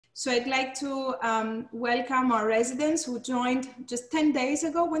So I'd like to welcome our residents who joined just 10 days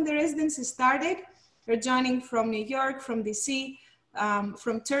ago when the residency started. They're joining from New York, from DC,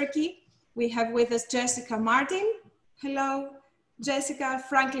 from Turkey. We have with us Jessica Martin. Hello, Jessica.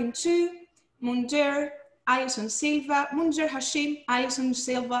 Franklin Chu, Munjer, Alison Silva, Munjer Hashim, Alison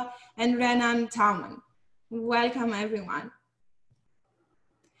Silva, and Renan Tauman. Welcome, everyone.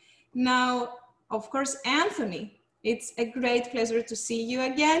 Now, of course, Anthony. It's a great pleasure to see you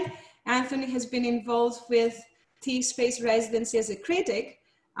again. Anthony has been involved with T-Space Residency as a critic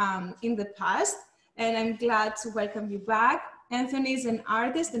in the past, and I'm glad to welcome you back. Anthony is an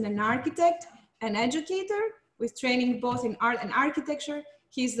artist and an architect, an educator with training both in art and architecture.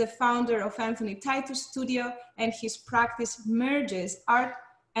 He's the founder of Anthony Titus Studio, and his practice merges art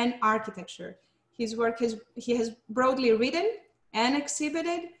and architecture. His work he has broadly written and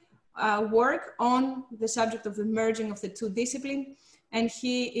exhibited work on the subject of the merging of the two disciplines, and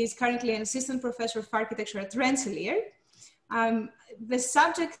he is currently an assistant professor of architecture at Rensselaer. The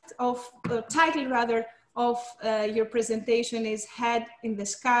subject of, the title rather, of your presentation is Head in the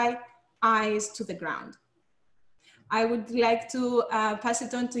Sky, Eyes to the Ground. I would like to pass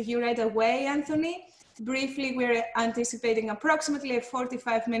it on to you right away, Anthony. Briefly, we're anticipating approximately a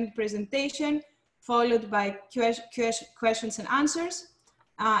 45-minute presentation, followed by questions and answers.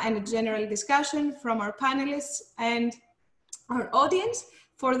 And a general discussion from our panelists and our audience.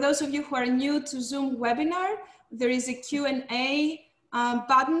 For those of you who are new to Zoom webinar, there is a Q&A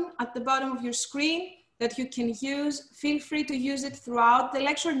button at the bottom of your screen that you can use. Feel free to use it throughout the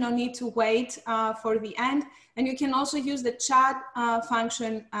lecture, no need to wait for the end. And you can also use the chat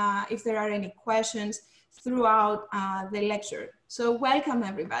function if there are any questions throughout the lecture. So welcome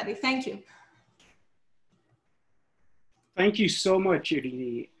everybody, thank you. Thank you so much,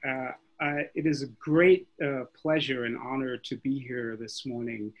 Irini. It is a great pleasure and honor to be here this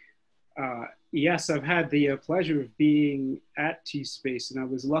morning. Yes, I've had the pleasure of being at T-Space, and I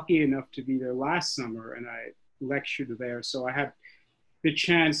was lucky enough to be there last summer, and I lectured there. So I had the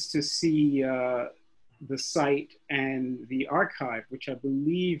chance to see the site and the archive, which I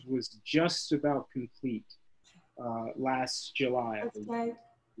believe was just about complete last July,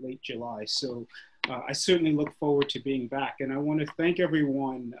 late July. So I certainly look forward to being back, and I want to thank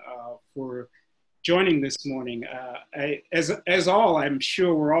everyone for joining this morning. As all, I'm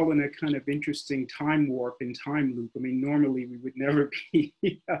sure we're all in a kind of interesting time warp and time loop. I mean, normally we would never be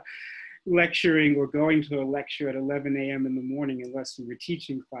lecturing or going to a lecture at 11 a.m. in the morning unless we were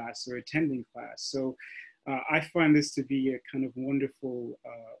teaching class or attending class. So I find this to be a kind of wonderful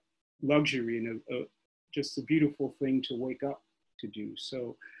luxury and just a beautiful thing to wake up to do.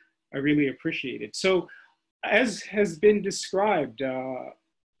 So I really appreciate it. So as has been described, I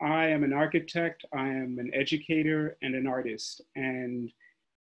am an architect, I am an educator and an artist. And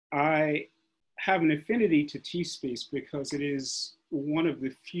I have an affinity to T-Space because it is one of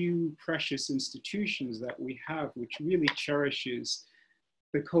the few precious institutions that we have which really cherishes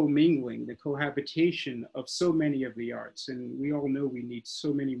the co-mingling, the cohabitation of so many of the arts. And we all know we need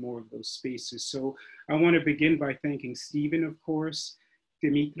so many more of those spaces. So I want to begin by thanking Stephen, of course,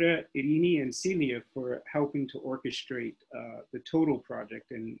 Dimitra, Irini, and Celia for helping to orchestrate the total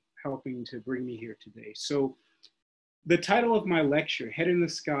project and helping to bring me here today. So the title of my lecture, Head in the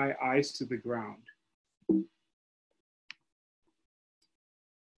Sky, Eyes to the Ground.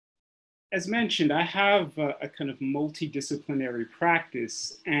 As mentioned, I have a kind of multidisciplinary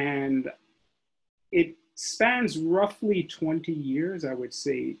practice, and it spans roughly 20 years, I would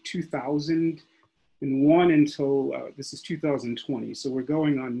say 2001 until, this is 2020, so we're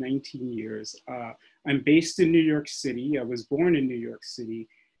going on 19 years. I'm based in New York City. I was born in New York City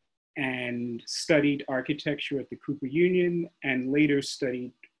and studied architecture at the Cooper Union and later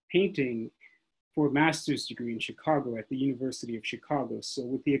studied painting for a master's degree in Chicago at the University of Chicago. So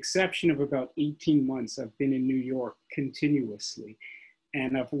with the exception of about 18 months, I've been in New York continuously.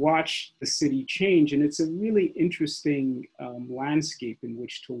 And I've watched the city change, and it's a really interesting landscape in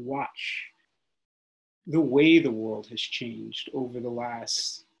which to watch the way the world has changed over the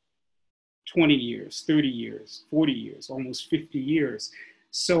last 20 years, 30 years, 40 years, almost 50 years.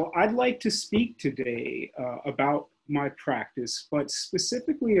 So I'd like to speak today about my practice, but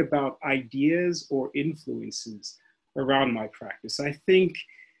specifically about ideas or influences around my practice. I think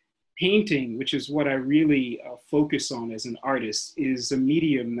painting, which is what I really focus on as an artist, is a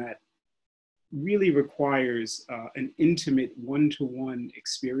medium that really requires an intimate one-to-one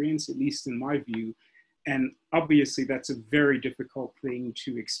experience, at least in my view. And obviously that's a very difficult thing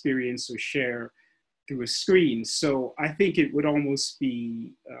to experience or share through a screen. So I think it would almost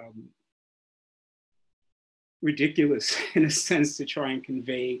be ridiculous in a sense to try and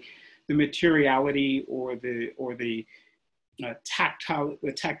convey the materiality or the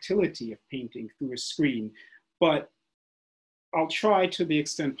tactility of painting through a screen. But I'll try to the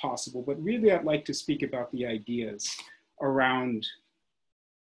extent possible, but really I'd like to speak about the ideas around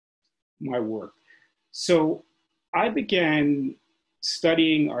my work. So I began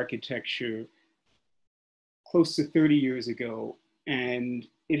studying architecture close to 30 years ago, and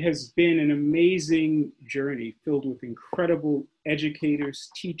it has been an amazing journey filled with incredible educators,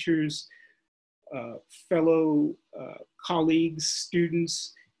 teachers, fellow colleagues,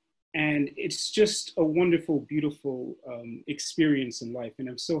 students, and it's just a wonderful, beautiful experience in life. And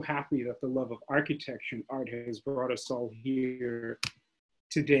I'm so happy that the love of architecture and art has brought us all here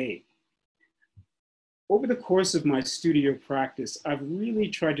today. Over the course of my studio practice, I've really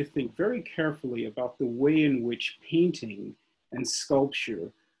tried to think very carefully about the way in which painting and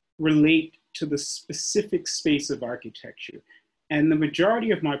sculpture relate to the specific space of architecture. And the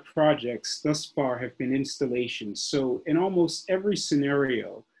majority of my projects thus far have been installations. So in almost every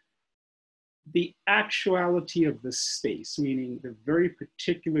scenario, the actuality of the space, meaning the very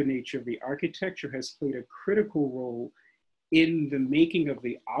particular nature of the architecture, has played a critical role in the making of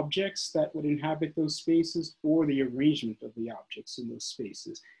the objects that would inhabit those spaces or the arrangement of the objects in those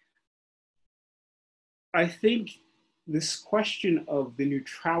spaces. I think this question of the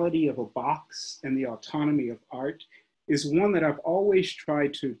neutrality of a box and the autonomy of art is one that I've always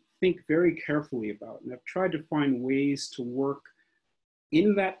tried to think very carefully about. And I've tried to find ways to work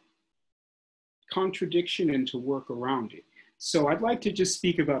in that contradiction and to work around it. So I'd like to just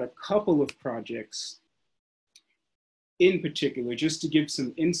speak about a couple of projects in particular, just to give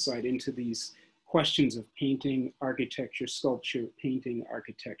some insight into these questions of painting, architecture, sculpture, painting,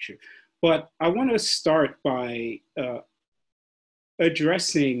 architecture. But I want to start by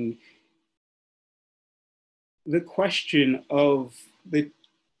addressing the question of the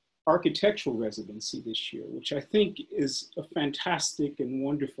architectural residency this year, which I think is a fantastic and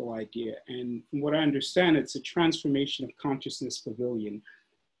wonderful idea. And from what I understand, it's a transformation of consciousness pavilion.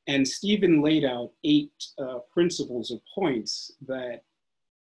 And Stephen laid out 8 principles or points that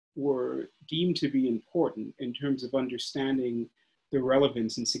were deemed to be important in terms of understanding the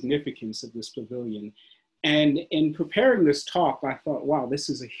relevance and significance of this pavilion. And in preparing this talk, I thought, wow, this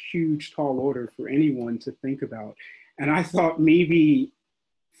is a huge, tall order for anyone to think about. And I thought maybe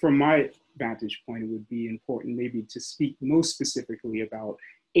from my vantage point, it would be important maybe to speak most specifically about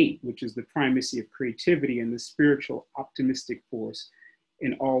 8, which is the primacy of creativity and the spiritual optimistic force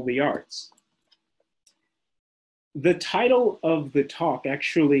in all the arts. The title of the talk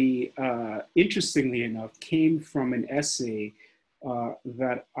actually, interestingly enough, came from an essay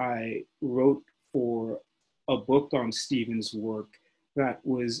that I wrote for a book on Stephen's work that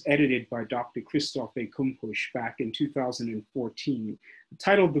was edited by Dr. Christophe Kumpusch back in 2014. The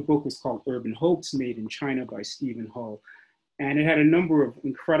title of the book was called Urban Hopes, Made in China by Stephen Holl. And it had a number of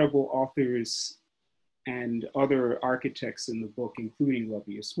incredible authors and other architects in the book, including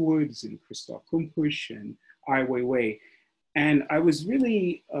Lovius Woods and Christophe Kumpusch and Ai Weiwei. And I was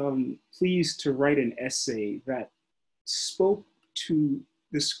really pleased to write an essay that spoke to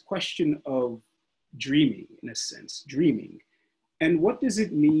this question of dreaming, in a sense, dreaming. And what does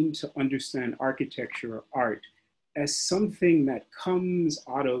it mean to understand architecture or art as something that comes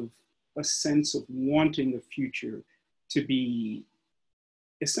out of a sense of wanting the future to be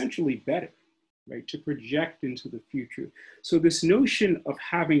essentially better, right? To project into the future. So this notion of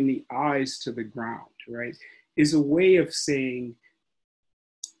having the eyes to the ground, right, is a way of saying,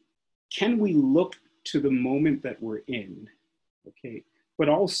 can we look to the moment that we're in, okay, but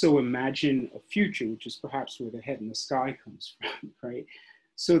also imagine a future, which is perhaps where the head in the sky comes from, right?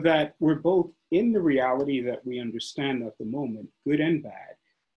 So that we're both in the reality that we understand at the moment, good and bad,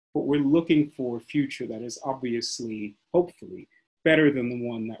 but we're looking for a future that is obviously, hopefully, better than the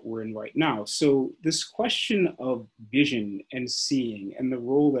one that we're in right now. So this question of vision and seeing and the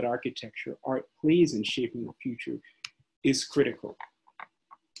role that architecture, art plays in shaping the future is critical.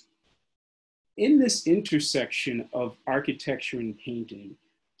 In this intersection of architecture and painting,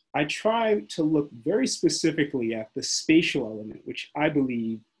 I try to look very specifically at the spatial element, which I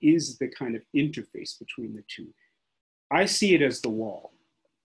believe is the kind of interface between the two. I see it as the wall.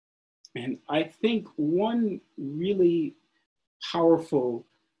 And I think one really powerful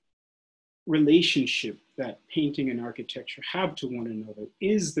relationship that painting and architecture have to one another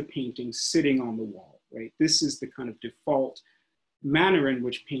is the painting sitting on the wall, right? This is the kind of default manner in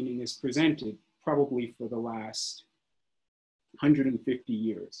which painting is presented, probably for the last 150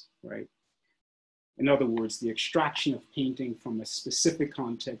 years, right? In other words, the extraction of painting from a specific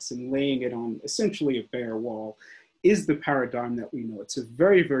context and laying it on essentially a bare wall is the paradigm that we know. It's a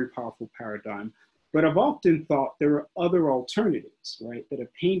very, very powerful paradigm. But I've often thought there are other alternatives, right? That a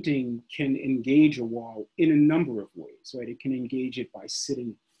painting can engage a wall in a number of ways, right? It can engage it by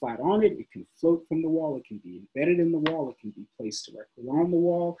sitting flat on it. It can float from the wall. It can be embedded in the wall. It can be placed directly on the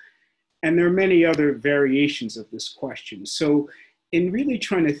wall. And there are many other variations of this question. So in really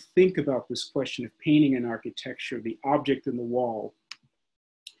trying to think about this question of painting and architecture, the object in the wall,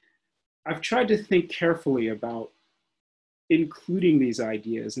 I've tried to think carefully about including these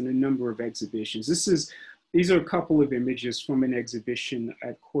ideas in a number of exhibitions. These are a couple of images from an exhibition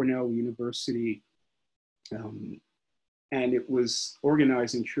at Cornell University, and it was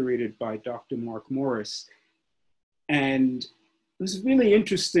organized and curated by Dr. Mark Morris. And it was a really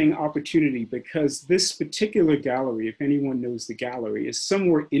interesting opportunity because this particular gallery, if anyone knows the gallery, is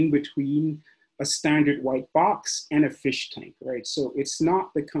somewhere in between a standard white box and a fish tank, right? So it's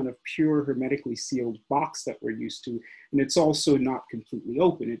not the kind of pure hermetically sealed box that we're used to, and it's also not completely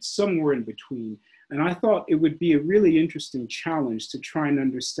open. It's somewhere in between. And I thought it would be a really interesting challenge to try and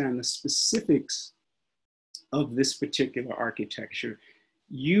understand the specifics of this particular architecture,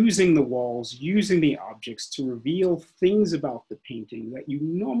 using the walls, using the objects to reveal things about the painting that you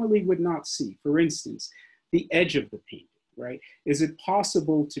normally would not see. For instance, the edge of the painting. Right? Is it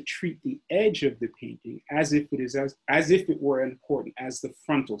possible to treat the edge of the painting as if it were important as the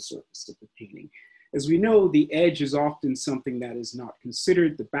frontal surface of the painting? As we know, the edge is often something that is not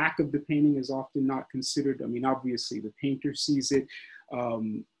considered. The back of the painting is often not considered. I mean, obviously the painter sees it.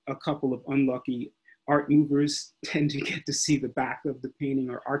 A couple of unlucky art movers tend to get to see the back of the painting,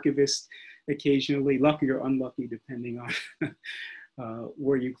 or archivists occasionally, lucky or unlucky, depending on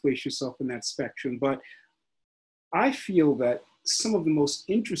where you place yourself in that spectrum. But I feel that some of the most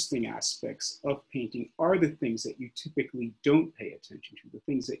interesting aspects of painting are the things that you typically don't pay attention to, the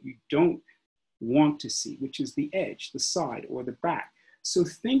things that you don't want to see, which is the edge, the side, or the back. So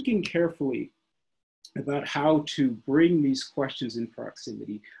thinking carefully about how to bring these questions in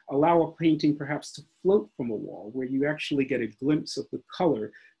proximity, allow a painting perhaps to float from a wall where you actually get a glimpse of the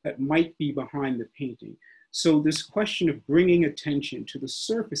color that might be behind the painting. So this question of bringing attention to the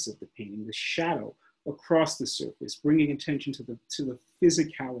surface of the painting, the shadow across the surface, bringing attention to the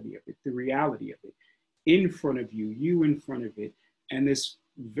physicality of it, the reality of it, in front of you, you in front of it, and this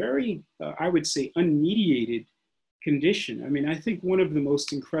very, I would say, unmediated condition. I mean, I think one of the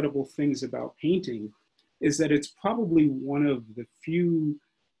most incredible things about painting is that it's probably one of the few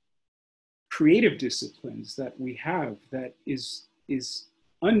creative disciplines that we have that is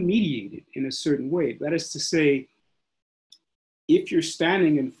unmediated in a certain way. That is to say, if you're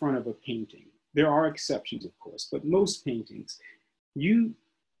standing in front of a painting, there are exceptions, of course, but most paintings, you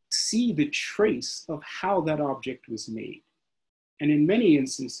see the trace of how that object was made. And in many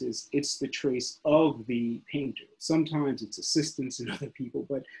instances, it's the trace of the painter. Sometimes it's assistants and other people,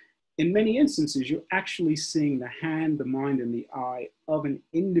 but in many instances, you're actually seeing the hand, the mind, and the eye of an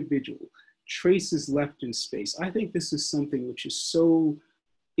individual, traces left in space. I think this is something which is so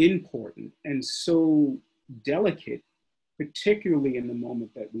important and so delicate, particularly in the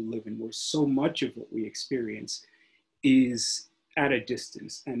moment that we live in, where so much of what we experience is at a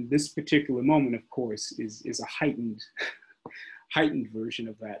distance. And this particular moment, of course, is a heightened version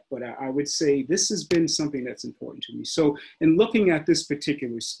of that. But I would say this has been something that's important to me. So in looking at this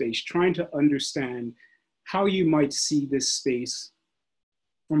particular space, trying to understand how you might see this space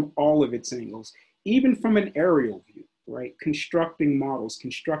from all of its angles, even from an aerial view, right? Constructing models,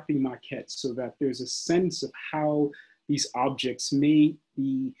 constructing maquettes, so that there's a sense of how these objects may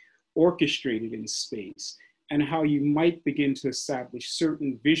be orchestrated in space, and how you might begin to establish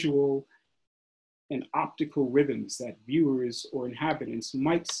certain visual and optical rhythms that viewers or inhabitants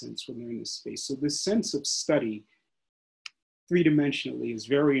might sense when they're in this space. So this sense of study three-dimensionally is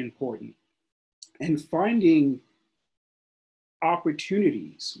very important. And finding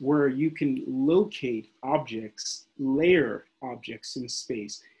opportunities where you can locate objects, layer objects in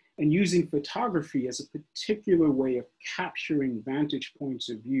space, and using photography as a particular way of capturing vantage points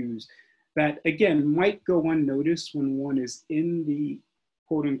of views that, again, might go unnoticed when one is in the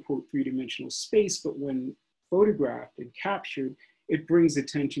quote unquote three-dimensional space, but when photographed and captured, it brings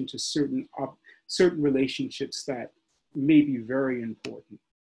attention to certain relationships that may be very important.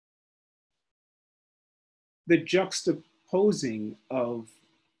 The juxtaposing of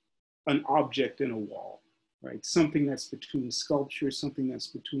an object in a wall, right? Something that's between sculpture, something that's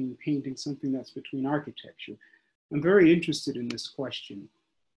between painting, something that's between architecture. I'm very interested in this question.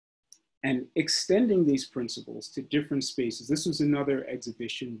 And extending these principles to different spaces. This was another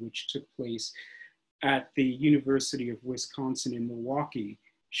exhibition which took place at the University of Wisconsin in Milwaukee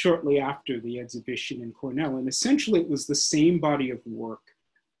shortly after the exhibition in Cornell. And essentially it was the same body of work,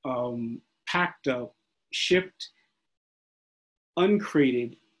 packed up, shipped,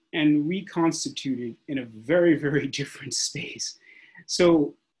 uncrated, and reconstituted in a very, very different space.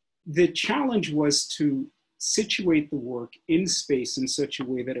 So the challenge was to situate the work in space in such a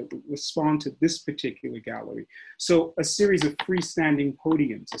way that it would respond to this particular gallery. So a series of freestanding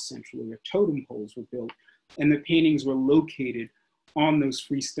podiums, essentially, or totem poles were built, and the paintings were located on those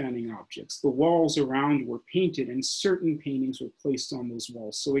freestanding objects. The walls around were painted, and certain paintings were placed on those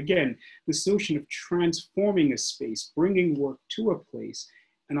walls. So again, this notion of transforming a space, bringing work to a place,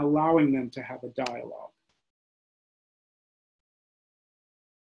 and allowing them to have a dialogue.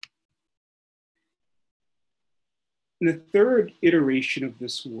 And the third iteration of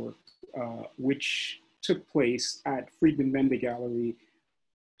this work, which took place at Friedman Mende Gallery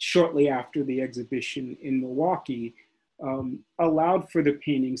shortly after the exhibition in Milwaukee, allowed for the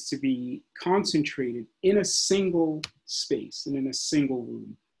paintings to be concentrated in a single space and in a single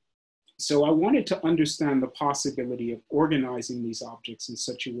room. So I wanted to understand the possibility of organizing these objects in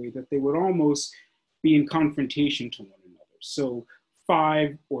such a way that they would almost be in confrontation to one another. So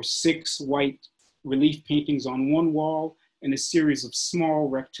 5 or 6 white relief paintings on one wall and a series of small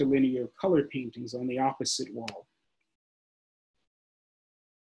rectilinear color paintings on the opposite wall.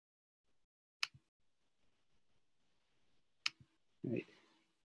 Right.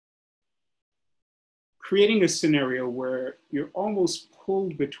 Creating a scenario where you're almost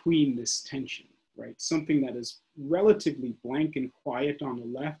pulled between this tension, right? Something that is relatively blank and quiet on the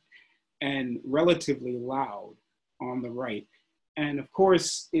left and relatively loud on the right. And of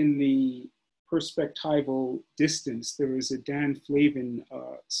course, in the perspectival distance, there is a Dan Flavin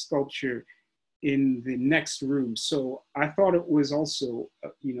sculpture in the next room. So I thought it was also,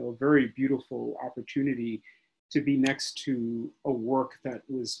 a very beautiful opportunity to be next to a work that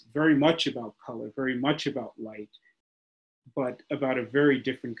was very much about color, very much about light, but about a very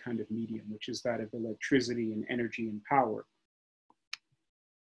different kind of medium, which is that of electricity and energy and power.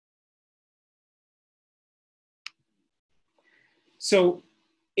 So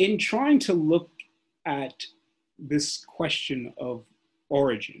in trying to look at this question of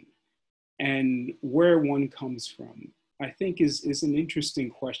origin and where one comes from, I think is an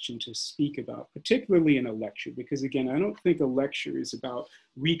interesting question to speak about, particularly in a lecture, because again, I don't think a lecture is about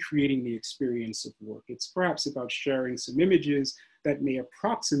recreating the experience of work. It's perhaps about sharing some images that may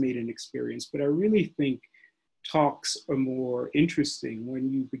approximate an experience, but I really think talks are more interesting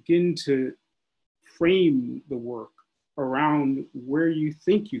when you begin to frame the work around where you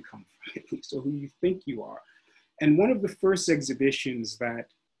think you come from, at least, or who you think you are. And one of the first exhibitions that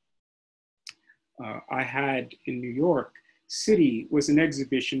I had in New York City was an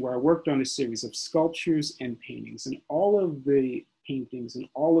exhibition where I worked on a series of sculptures and paintings, and all of the paintings and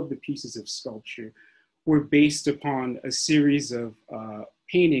all of the pieces of sculpture were based upon a series of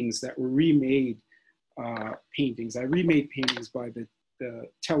paintings that were remade paintings. I remade paintings by the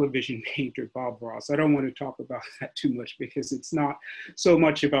television painter Bob Ross. I don't want to talk about that too much because it's not so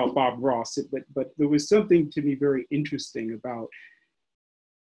much about Bob Ross, but there was something to me very interesting about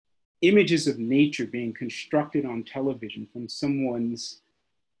images of nature being constructed on television from someone's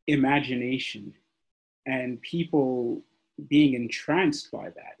imagination and people being entranced by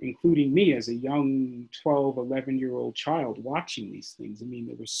that, including me as a young 12, 11-year-old child watching these things. I mean,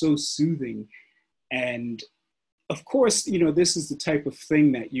 they were so soothing. And of course, this is the type of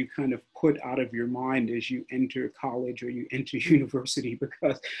thing that you kind of put out of your mind as you enter college or you enter university,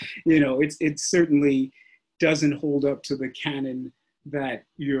 because, it certainly doesn't hold up to the canon that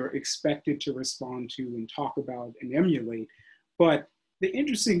you're expected to respond to and talk about and emulate. But the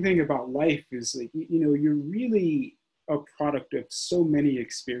interesting thing about life is that, you're really a product of so many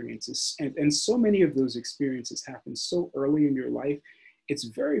experiences, and so many of those experiences happen so early in your life, it's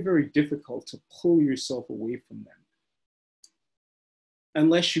very, very difficult to pull yourself away from them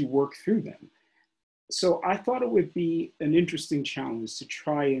unless you work through them. So I thought it would be an interesting challenge to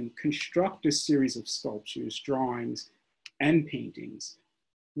try and construct a series of sculptures, drawings, and paintings,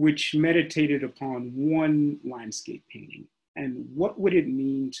 which meditated upon one landscape painting. And what would it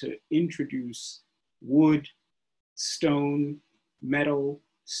mean to introduce wood, stone, metal,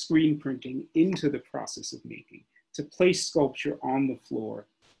 screen printing into the process of making, to place sculpture on the floor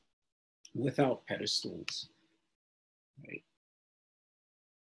without pedestals, right?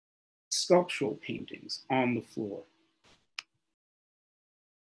 Sculptural paintings on the floor.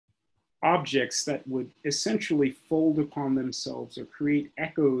 Objects that would essentially fold upon themselves or create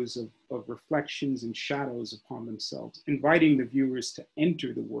echoes of reflections and shadows upon themselves, inviting the viewers to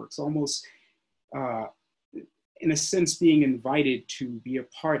enter the works, almost uh, in a sense, being invited to be a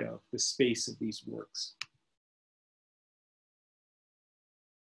part of the space of these works.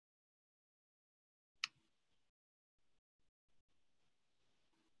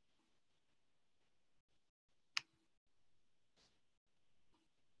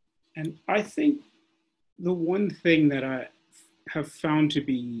 And I think the one thing that I have found to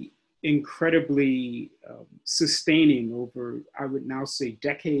be incredibly sustaining over, I would now say,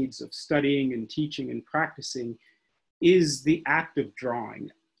 decades of studying and teaching and practicing is the act of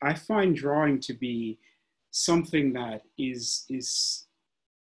drawing. I find drawing to be something that is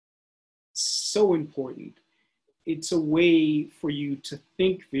so important. It's a way for you to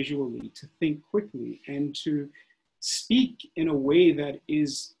think visually, to think quickly, and to speak in a way that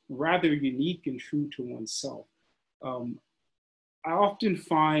is rather unique and true to oneself. I often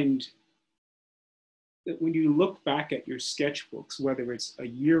find that when you look back at your sketchbooks, whether it's a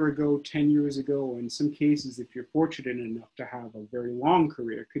year ago, 10 years ago, or in some cases, if you're fortunate enough to have a very long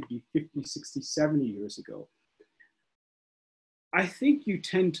career, it could be 50, 60, 70 years ago, I think you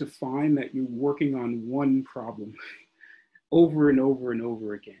tend to find that you're working on one problem over and over and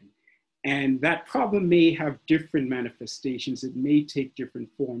over again. And that problem may have different manifestations, it may take different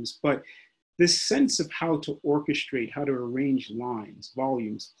forms, but this sense of how to orchestrate, how to arrange lines,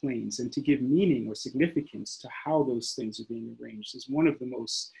 volumes, planes, and to give meaning or significance to how those things are being arranged is one of the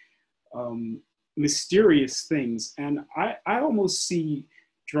most mysterious things. And I almost see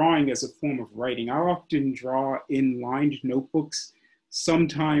drawing as a form of writing. I often draw in lined notebooks,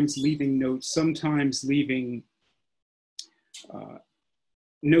 sometimes leaving notes, sometimes leaving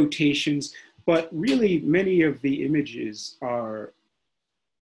notations, but really many of the images are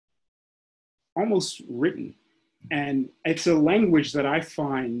almost written. And it's a language that I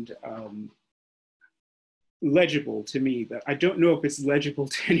find legible to me, that I don't know if it's legible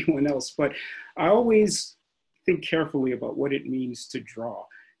to anyone else, but I always think carefully about what it means to draw.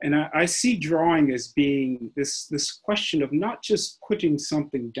 And I see drawing as being this question of not just putting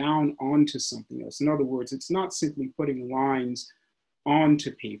something down onto something else. In other words, it's not simply putting lines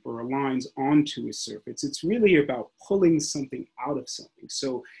onto paper or lines onto a surface. It's really about pulling something out of something.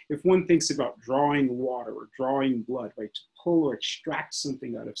 So if one thinks about drawing water or drawing blood, right, to pull or extract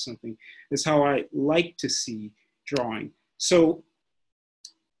something out of something is how I like to see drawing. So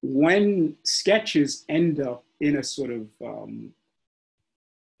when sketches end up in a sort of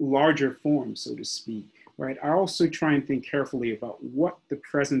larger form, so to speak, right, I also try and think carefully about what the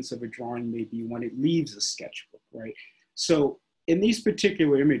presence of a drawing may be when it leaves a sketchbook, right? So in these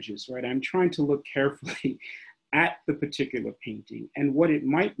particular images, right, I'm trying to look carefully at the particular painting and what it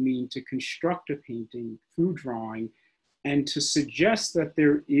might mean to construct a painting through drawing, and to suggest that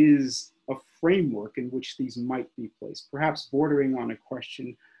there is a framework in which these might be placed, perhaps bordering on a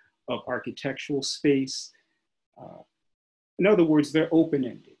question of architectural space. In other words, they're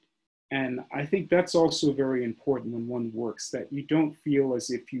open-ended. And I think that's also very important when one works, that you don't feel as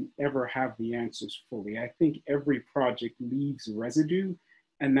if you ever have the answers fully. I think every project leaves residue,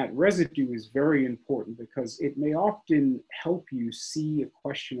 and that residue is very important because it may often help you see a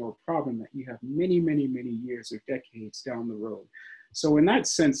question or a problem that you have many, many, many years or decades down the road. So in that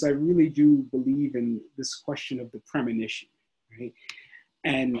sense, I really do believe in this question of the premonition, right?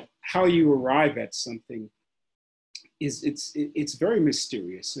 And how you arrive at something it's very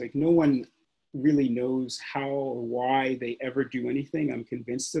mysterious. Like, no one really knows how or why they ever do anything. I'm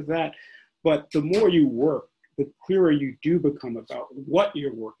convinced of that. But the more you work, the clearer you do become about what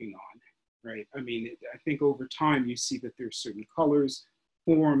you're working on, right? I mean, I think over time you see that there's certain colors,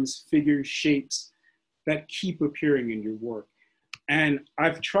 forms, figures, shapes that keep appearing in your work. And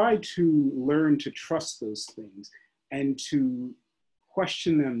I've tried to learn to trust those things and to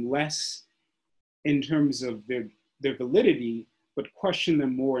question them less in terms of their validity, but question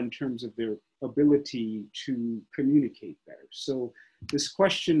them more in terms of their ability to communicate better. So this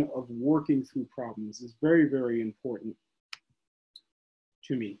question of working through problems is very, very important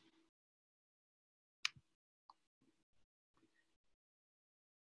to me.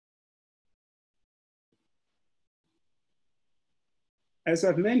 As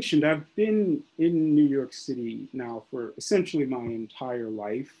I've mentioned, I've been in New York City now for essentially my entire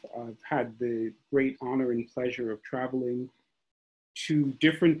life. I've had the great honor and pleasure of traveling to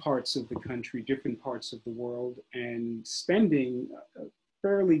different parts of the country, different parts of the world, and spending a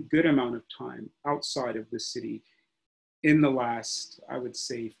fairly good amount of time outside of the city in the last, I would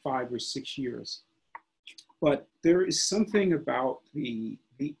say, 5 or 6 years. But there is something about the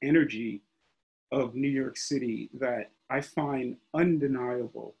energy of New York City that I find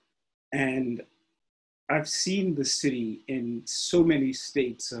undeniable. And I've seen the city in so many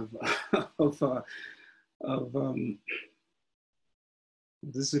states of, of, uh, of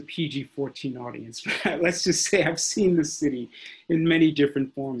this is a PG-14 audience, but let's just say I've seen the city in many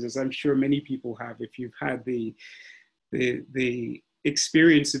different forms, as I'm sure many people have, if you've had the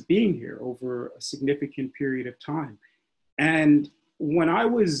experience of being here over a significant period of time. And when I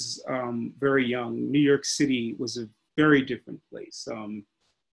was very young, New York City was a very different place.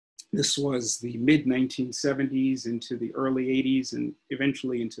 This was the mid 1970s into the early 80s and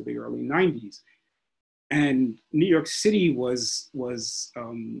eventually into the early 90s. And New York City was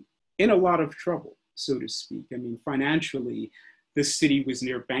in a lot of trouble, so to speak. I mean, financially, the city was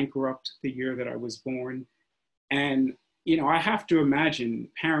near bankrupt the year that I was born. And, you know, I have to imagine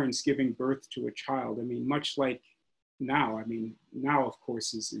parents giving birth to a child. I mean, much like now, I mean, now, of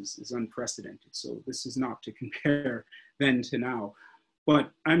course, is unprecedented. So this is not to compare then to now.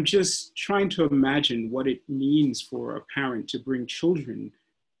 But I'm just trying to imagine what it means for a parent to bring children,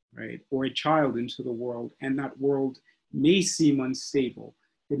 right, or a child into the world, and that world may seem unstable,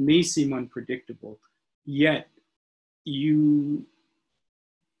 it may seem unpredictable, yet you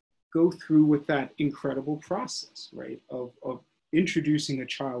go through with that incredible process, right, of introducing a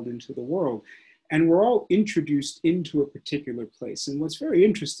child into the world. And we're all introduced into a particular place. And what's very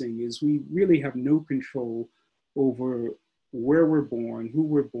interesting is we really have no control over where we're born, who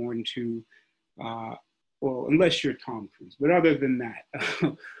we're born to, well, unless you're Tom Cruise. But other than that,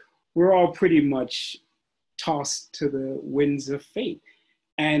 we're all pretty much tossed to the winds of fate.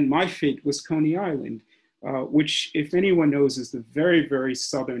 And my fate was Coney Island, which, if anyone knows, is the very, very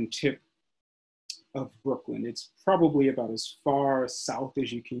southern tip of Brooklyn. It's probably about as far south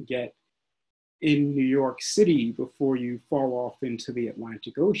as you can get in New York City before you fall off into the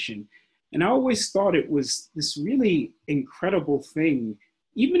Atlantic Ocean. And I always thought it was this really incredible thing.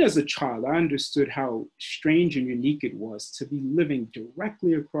 Even as a child, I understood how strange and unique it was to be living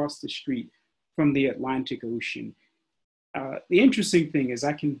directly across the street from the Atlantic Ocean. The interesting thing is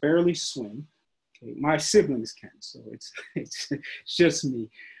I can barely swim. Okay, my siblings can, so it's just me.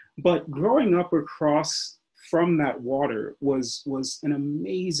 But growing up across from that water was an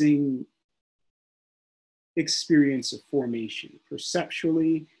amazing experience of formation,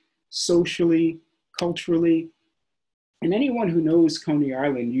 perceptually, socially, culturally. And anyone who knows Coney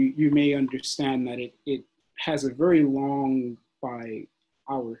Island, you may understand that it has a very long, by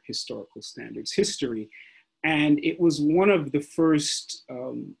our historical standards, history. And it was one of the first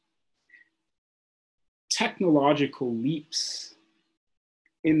technological leaps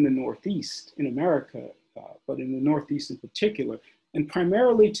in the Northeast, in America, but in the Northeast in particular, and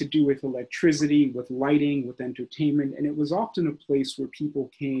primarily to do with electricity, with lighting, with entertainment. And it was often a place where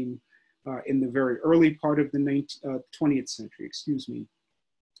people came in the very early part of the 20th century, excuse me,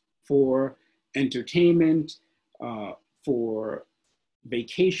 for entertainment, for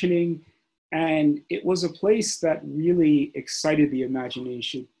vacationing. And it was a place that really excited the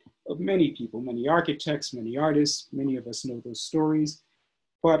imagination of many people, many architects, many artists. Many of us know those stories.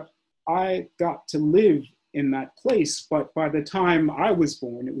 But I got to live in that place. But by the time I was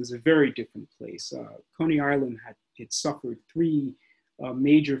born, it was a very different place. Coney Island had suffered three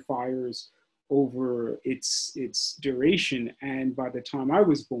major fires over its duration. And by the time I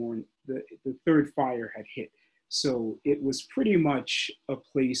was born, the third fire had hit. So it was pretty much a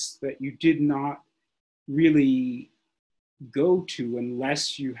place that you did not really go to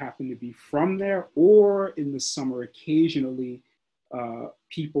unless you happen to be from there, or in the summer, occasionally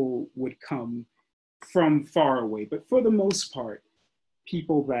people would come from far away. But for the most part,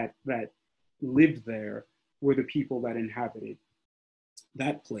 people that lived there were the people that inhabited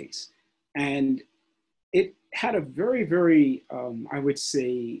that place. And it had a very, very, I would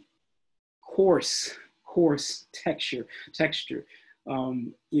say, coarse texture.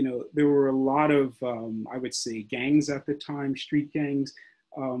 You know, there were a lot of, I would say, gangs at the time, street gangs,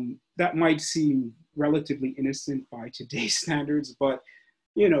 that might seem relatively innocent by today's standards, but,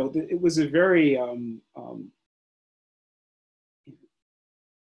 you know, it was a very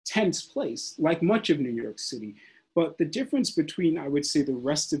tense place, like much of New York City. But the difference between, I would say, the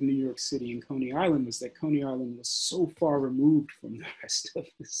rest of New York City and Coney Island was that Coney Island was so far removed from the rest of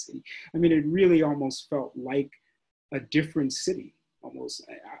the city. I mean, it really almost felt like a different city, almost.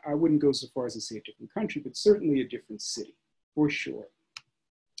 I wouldn't go so far as to say a different country, but certainly a different city, for sure.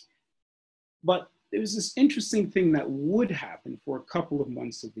 But there was this interesting thing that would happen for a couple of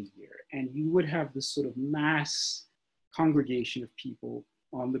months of the year, and you would have this sort of mass congregation of people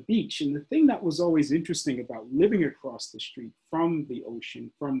on the beach. And the thing that was always interesting about living across the street from the ocean,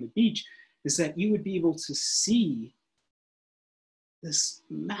 from the beach, is that you would be able to see this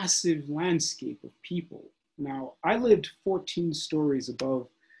massive landscape of people. Now, I lived 14 stories above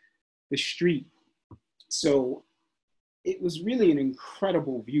the street, so it was really an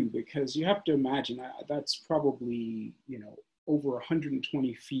incredible view, because you have to imagine that's probably, you know, over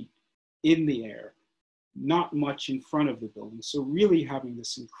 120 feet in the air, not much in front of the building. So really having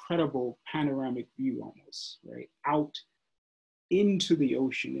this incredible panoramic view almost, right, out into the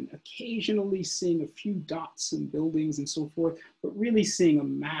ocean, and occasionally seeing a few dots and buildings and so forth, but really seeing a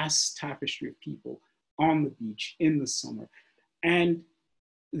mass tapestry of people on the beach in the summer. And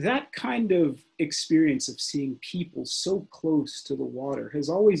that kind of experience of seeing people so close to the water has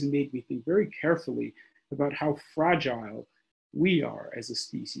always made me think very carefully about how fragile we are as a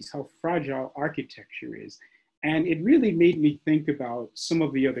species, how fragile architecture is. And it really made me think about some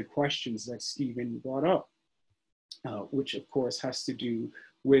of the other questions that Stephen brought up, which of course has to do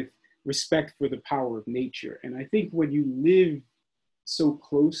with respect for the power of nature. And I think when you live so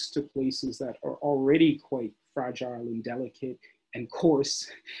close to places that are already quite fragile and delicate and coarse,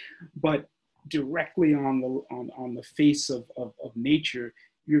 but directly on the face of nature,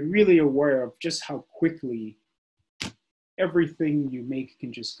 you're really aware of just how quickly everything you make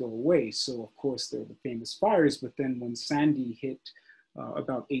can just go away. So of course there are the famous fires, but then when Sandy hit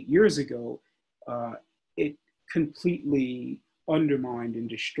about 8 years ago, it completely undermined and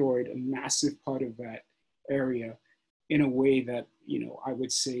destroyed a massive part of that area in a way that, you know, I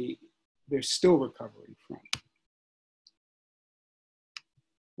would say they're still recovering from.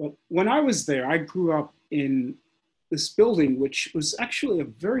 But when I was there, I grew up in this building, which was actually a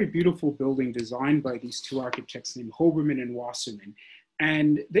very beautiful building designed by these two architects named Hoberman and Wasserman.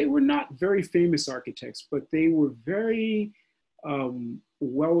 And they were not very famous architects, but they were very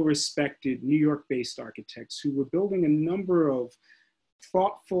well-respected New York-based architects who were building a number of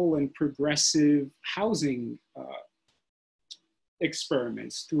thoughtful and progressive housing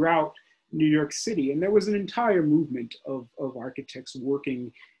experiments throughout New York City. And there was an entire movement of architects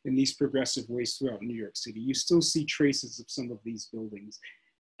working in these progressive ways throughout New York City. You still see traces of some of these buildings.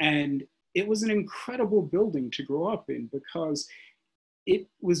 And it was an incredible building to grow up in, because it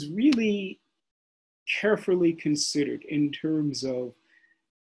was really carefully considered in terms of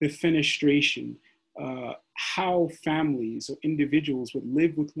the fenestration, how families or individuals would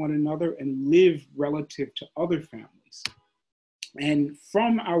live with one another and live relative to other families. And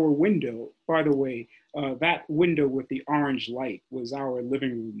from our window, by the way, that window with the orange light was our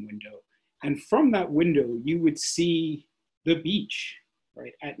living room window. And from that window, you would see the beach,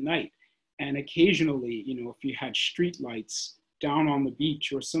 right, at night. And occasionally, you know, if you had street lights down on the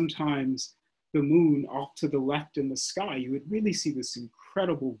beach, or sometimes the moon off to the left in the sky, you would really see this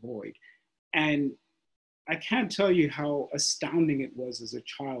incredible void. And I can't tell you how astounding it was as a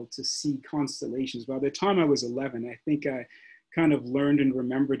child to see constellations. By the time I was 11, I think I kind of learned and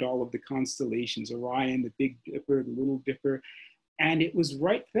remembered all of the constellations, Orion, the Big Dipper, the Little Dipper, and it was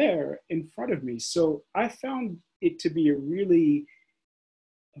right there in front of me. So I found it to be a really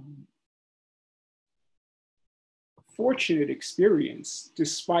fortunate experience,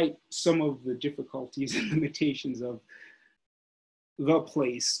 despite some of the difficulties and limitations of the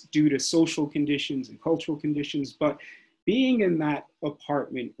place due to social conditions and cultural conditions. But being in that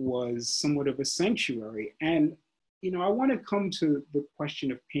apartment was somewhat of a sanctuary. And, you know, I want to come to the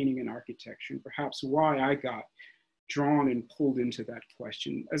question of painting and architecture, and perhaps why I got drawn and pulled into that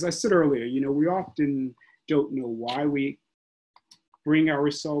question. As I said earlier, you know, we often don't know why we bring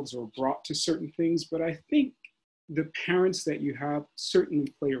ourselves or brought to certain things, but I think the parents that you have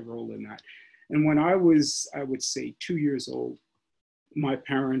certainly play a role in that. And when I was, I would say, 2 years old, my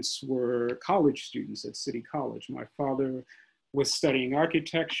parents were college students at City College. My father was studying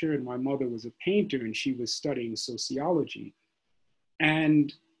architecture and my mother was a painter and she was studying sociology.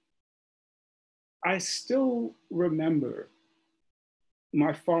 And I still remember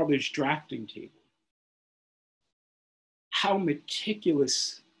my father's drafting table, how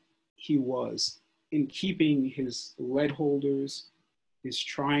meticulous he was in keeping his lead holders, his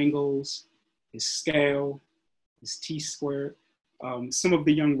triangles, his scale, his T-square. Some of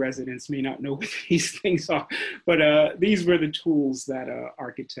the young residents may not know what these things are, but these were the tools that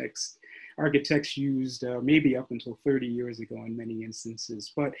architects used maybe up until 30 years ago in many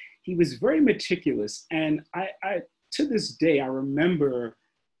instances. But he was very meticulous. And I to this day, I remember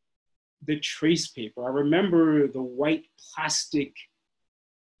the trace paper. I remember the white plastic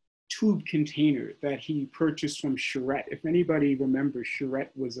tube container that he purchased from Charette. If anybody remembers,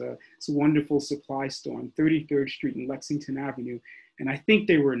 Charette was a wonderful supply store on 33rd Street and Lexington Avenue. And I think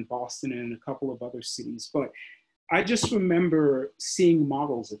they were in Boston and in a couple of other cities. But I just remember seeing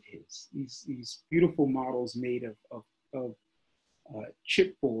models of his, these beautiful models made of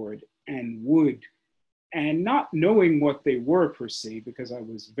chipboard and wood, and not knowing what they were per se, because I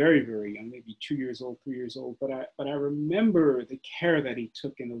was very, very young, maybe 2 years old, 3 years old, but I remember the care that he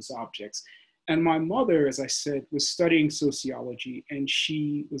took in those objects. And my mother, as I said, was studying sociology, and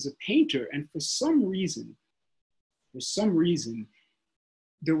she was a painter. And for some reason,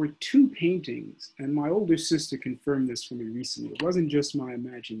 there were two paintings, and my older sister confirmed this for me recently. It wasn't just my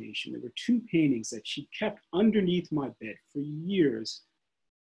imagination. There were two paintings that she kept underneath my bed for years.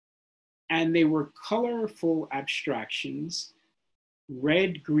 And they were colorful abstractions: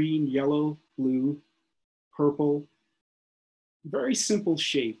 red, green, yellow, blue, purple, very simple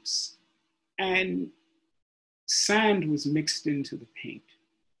shapes. And sand was mixed into the paint.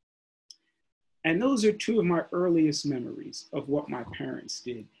 And those are two of my earliest memories of what my parents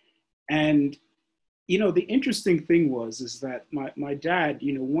did. And, you know, the interesting thing is that my dad,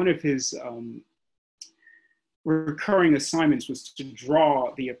 you know, one of his recurring assignments was to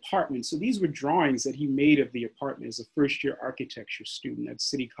draw the apartment. So these were drawings that he made of the apartment as a first-year architecture student at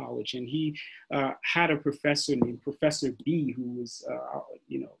City College. And he had a professor named Professor B, who was,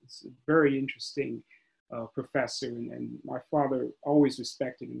 you know, a very interesting professor. And my father always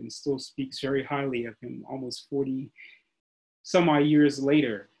respected him and still speaks very highly of him almost 40 some odd years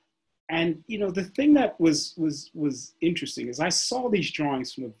later. And, you know, the thing that was interesting is I saw these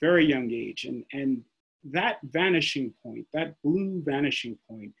drawings from a very young age, and that vanishing point, that blue vanishing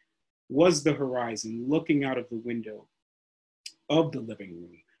point, was the horizon looking out of the window of the living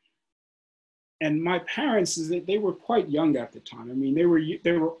room. And my parents, they were quite young at the time. I mean, they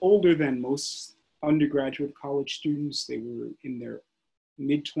were older than most undergraduate college students. They were in their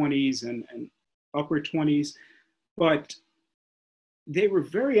mid-20s and upper 20s, but they were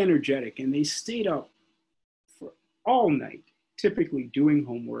very energetic, and they stayed up for all night, typically doing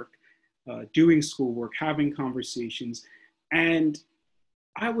homework, doing schoolwork, having conversations. And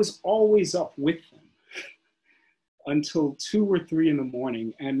I was always up with them until 2 or 3 in the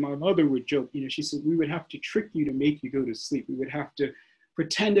morning. And my mother would joke, you know, she said, we would have to trick you to make you go to sleep. We would have to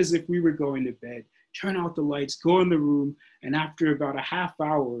pretend as if we were going to bed, turn out the lights, go in the room, and after about a half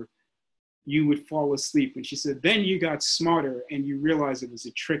hour, you would fall asleep. And she said, then you got smarter and you realized it was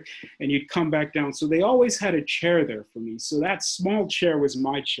a trick and you'd come back down. So they always had a chair there for me. So that small chair was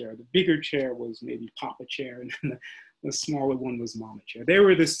my chair. The bigger chair was maybe Papa chair, and then the smaller one was Mama chair. They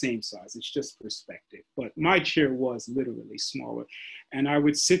were the same size. It's just perspective. But my chair was literally smaller. And I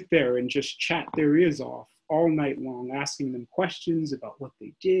would sit there and just chat their ears off all night long, asking them questions about what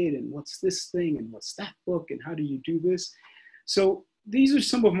they did and what's this thing and what's that book and how do you do this. So these are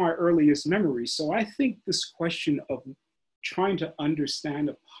some of my earliest memories. So I think this question of trying to understand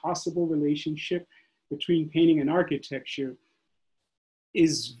a possible relationship between painting and architecture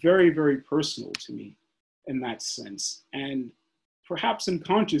is very, very personal to me in that sense. And perhaps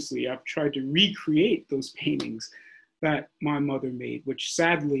unconsciously, I've tried to recreate those paintings that my mother made, which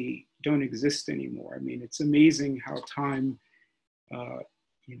sadly don't exist anymore. I mean, it's amazing how time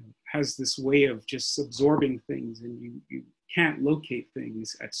you know, has this way of just absorbing things, and you can't locate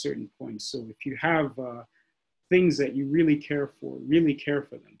things at certain points. So if you have things that you really care for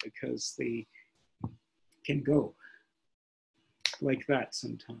them, because they can go like that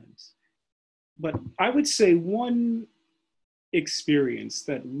sometimes. But I would say one experience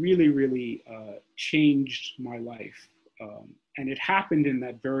that really, really changed my life, and it happened in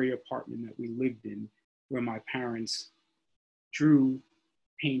that very apartment that we lived in, where my parents drew,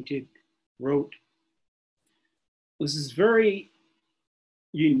 painted, wrote, was this very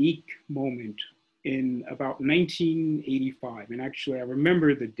unique moment in about 1985. And actually, I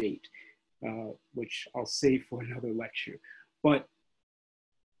remember the date, which I'll save for another lecture. But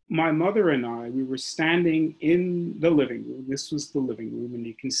my mother and I, we were standing in the living room. This was the living room, and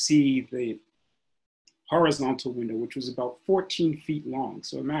you can see the horizontal window, which was about 14 feet long.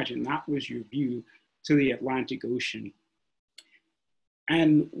 So imagine that was your view to the Atlantic Ocean.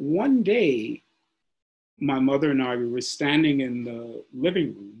 And one day, my mother and I, we were standing in the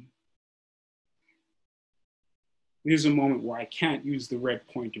living room. Here's a moment where I can't use the red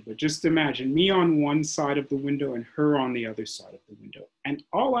pointer, but just imagine me on one side of the window and her on the other side of the window. And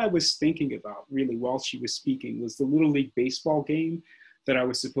all I was thinking about really while she was speaking was the Little League baseball game that I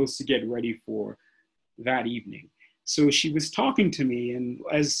was supposed to get ready for that evening. So she was talking to me, and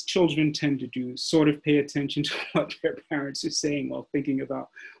as children tend to do, sort of pay attention to what their parents are saying while thinking about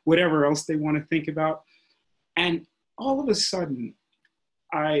whatever else they want to think about. And all of a sudden,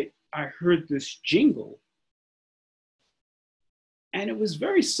 I heard this jingle. And it was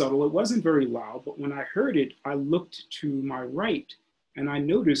very subtle. It wasn't very loud, but when I heard it, I looked to my right and I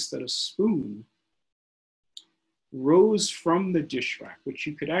noticed that a spoon rose from the dish rack, which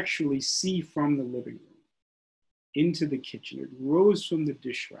you could actually see from the living room, into the kitchen. It rose from the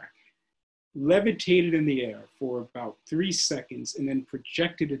dish rack, levitated in the air for about 3 seconds, and then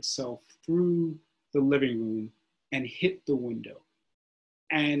projected itself through the living room and hit the window.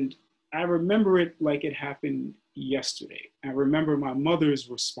 And I remember it like it happened yesterday. I remember my mother's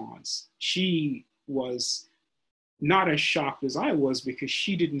response. She was not as shocked as I was because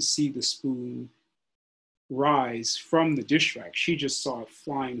she didn't see the spoon rise from the dish rack. She just saw it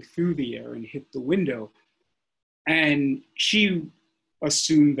flying through the air and hit the window. And she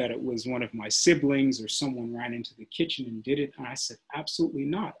assumed that it was one of my siblings or someone ran into the kitchen and did it. And I said, absolutely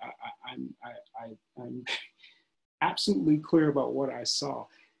not. I'm absolutely clear about what I saw.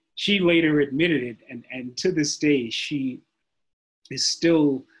 She later admitted it, and to this day, she is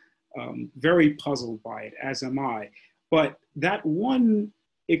still very puzzled by it, as am I. But that one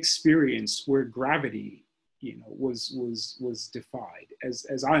experience where gravity, was defied,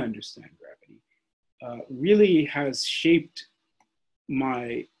 as I understand gravity, really has shaped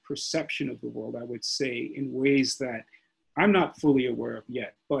my perception of the world, I would say, in ways that I'm not fully aware of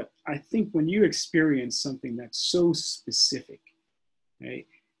yet. But I think when you experience something that's so specific, right,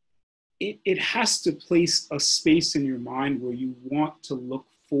 it has to place a space in your mind where you want to look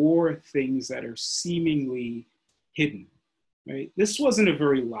for things that are seemingly hidden, right? This wasn't a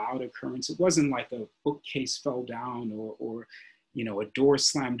very loud occurrence. It wasn't like a bookcase fell down or a door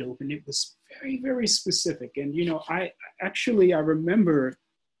slammed open. It was very, very specific. And, I remember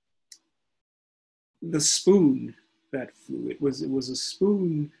the spoon that flew. It was a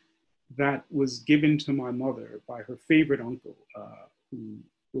spoon that was given to my mother by her favorite uncle, who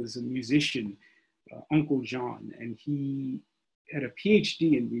was a musician, Uncle John, and he had a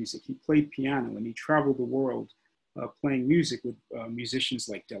PhD in music. He played piano and he traveled the world playing music with musicians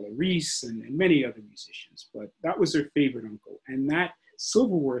like Della Reese and many other musicians. But that was her favorite uncle. And that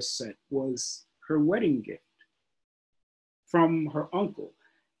silverware set was her wedding gift from her uncle.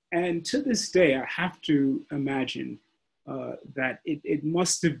 And to this day, I have to imagine that it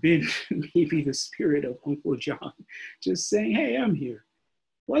must have been maybe the spirit of Uncle John just saying, hey, I'm here.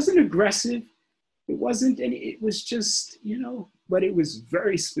 Wasn't aggressive. It wasn't any, it was just, but it was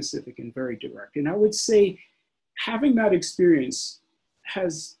very specific and very direct. And I would say having that experience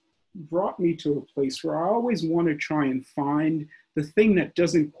has brought me to a place where I always want to try and find the thing that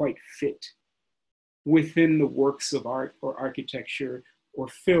doesn't quite fit within the works of art or architecture or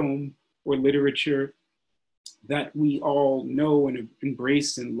film or literature that we all know and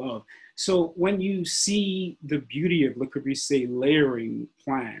embrace and love. So when you see the beauty of Le Corbusier layering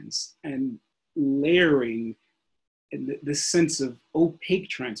plans and layering and the sense of opaque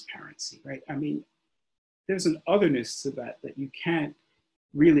transparency, right? I mean, there's an otherness to that you can't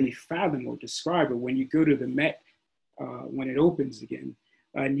really fathom or describe. But when you go to the Met, when it opens again,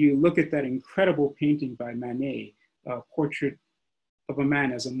 and you look at that incredible painting by Manet, Portrait of a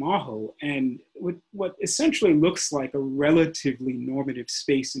Man as a Maho, and what essentially looks like a relatively normative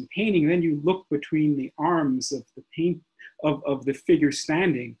space in painting, then you look between the arms of the paint of the figure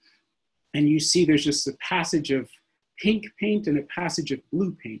standing, and you see there's just a passage of pink paint and a passage of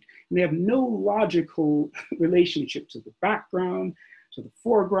blue paint. And they have no logical relationship to the background, to the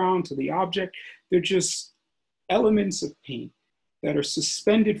foreground, to the object. They're just elements of paint that are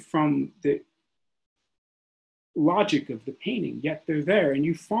suspended from the logic of the painting, yet they're there. And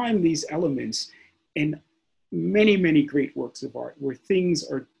you find these elements in many, many great works of art where things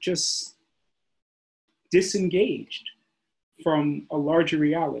are just disengaged from a larger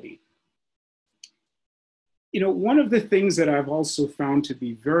reality. One of the things that I've also found to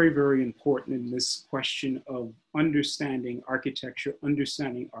be very, very important in this question of understanding architecture,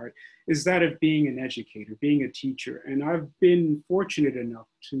 understanding art, is that of being an educator, being a teacher. And I've been fortunate enough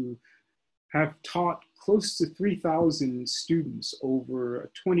to have taught close to 3,000 students over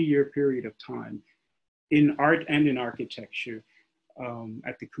a 20-year period of time in art and in architecture,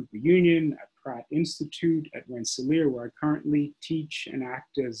 at the Cooper Union, at Pratt Institute, at Rensselaer, where I currently teach and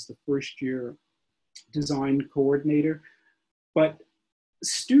act as the first-year design coordinator. But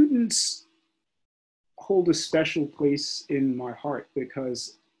students hold a special place in my heart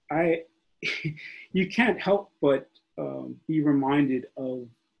because you can't help but be reminded of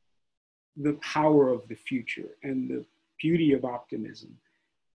the power of the future and the beauty of optimism.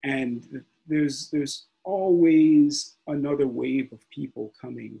 And there's always another wave of people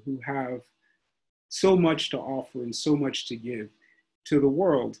coming who have so much to offer and so much to give to the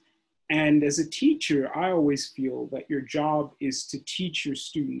world. And as a teacher, I always feel that your job is to teach your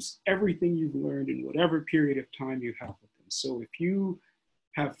students everything you've learned in whatever period of time you have with them. So if you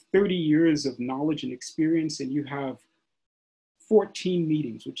have 30 years of knowledge and experience, and you have 14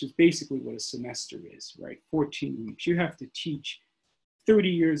 meetings, which is basically what a semester is, right? 14 weeks. You have to teach 30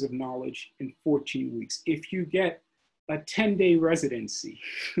 years of knowledge in 14 weeks. If you get a 10-day residency,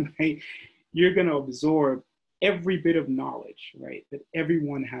 right, you're going to absorb every bit of knowledge, right, that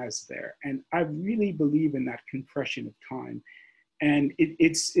everyone has there. And I really believe in that compression of time. And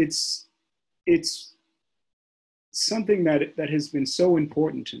it's something that has been so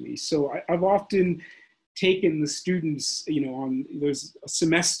important to me. So I've often taken the students, there's a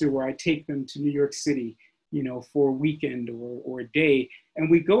semester where I take them to New York City, for a weekend or a day. And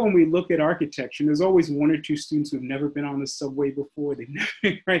we go and we look at architecture. And there's always one or two students who've never been on the subway before, they've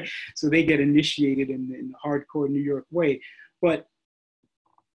never, right? So they get initiated in the hardcore New York way. But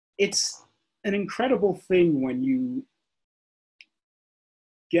it's an incredible thing when you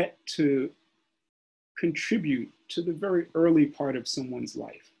get to contribute to the very early part of someone's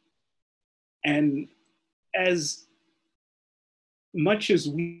life. And as much as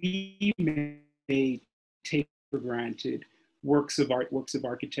we may take for granted works of art, works of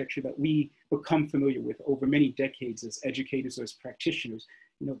architecture that we become familiar with over many decades as educators or as practitioners,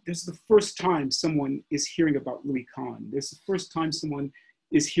 this is the first time someone is hearing about Louis Kahn. This is the first time someone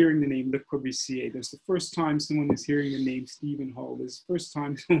is hearing the name Le Corbusier. There's the first time someone is hearing the name Stephen Holl. There's the first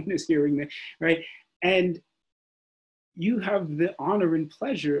time someone is hearing that, right? And you have the honor and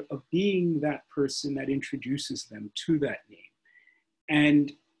pleasure of being that person that introduces them to that name.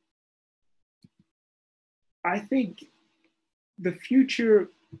 And I think the future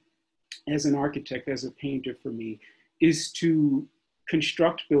as an architect, as a painter for me, is to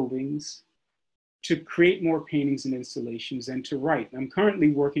construct buildings, to create more paintings and installations, and to write. I'm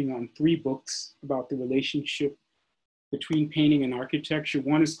currently working on 3 books about the relationship between painting and architecture.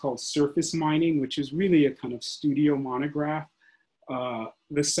 One is called Surface Mining, which is really a kind of studio monograph.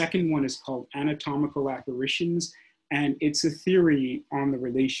 The second one is called Anatomical Apparitions, and it's a theory on the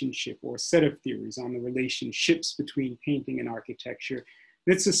relationship, or a set of theories on the relationships between painting and architecture.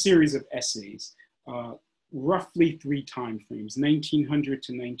 And it's a series of essays, roughly 3 time frames, 1900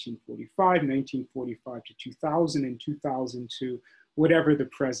 to 1945, 1945 to 2000, and 2000 to whatever the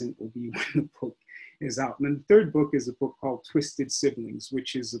present will be when the book is out. And then the third book is a book called Twisted Siblings,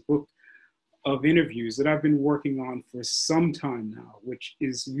 which is a book of interviews that I've been working on for some time now, which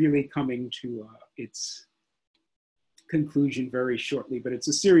is really coming to its conclusion very shortly. But it's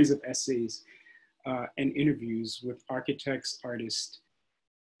a series of essays and interviews with architects, artists,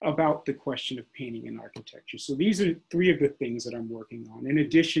 about the question of painting and architecture. So these are 3 of the things that I'm working on, in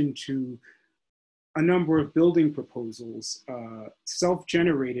addition to a number of building proposals,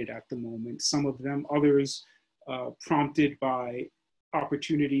 self-generated at the moment, some of them, others prompted by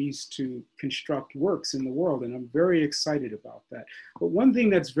opportunities to construct works in the world. And I'm very excited about that. But one thing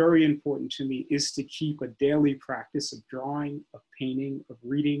that's very important to me is to keep a daily practice of drawing, of painting, of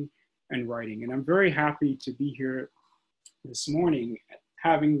reading and writing. And I'm very happy to be here this morning,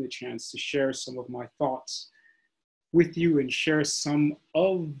 having the chance to share some of my thoughts with you and share some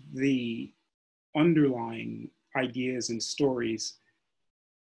of the underlying ideas and stories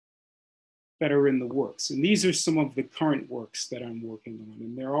that are in the works. And these are some of the current works that I'm working on,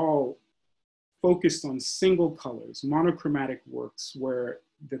 and they're all focused on single colors, monochromatic works where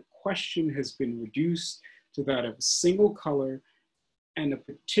the question has been reduced to that of a single color and a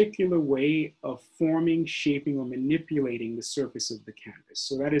particular way of forming, shaping, or manipulating the surface of the canvas.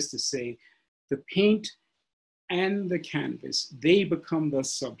 So that is to say, the paint and the canvas, they become the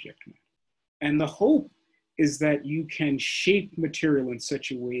subject matter. And the hope is that you can shape material in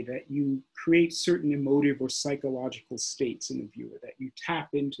such a way that you create certain emotive or psychological states in the viewer, that you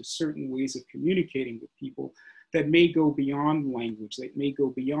tap into certain ways of communicating with people that may go beyond language, that may go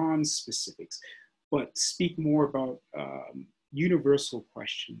beyond specifics, but speak more about universal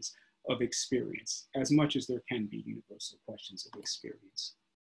questions of experience, as much as there can be universal questions of experience.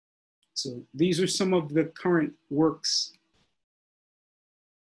 So these are some of the current works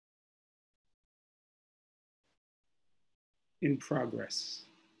in progress.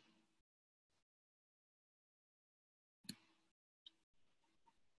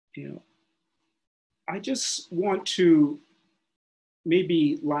 I just want to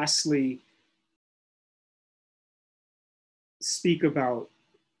maybe lastly speak about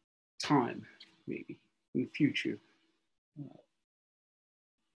time, maybe in the future.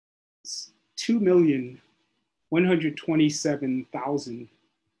 2,127,000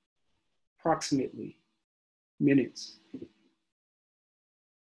 approximately minutes.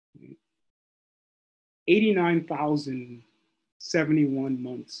 89,071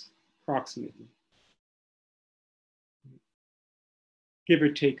 months, approximately. give or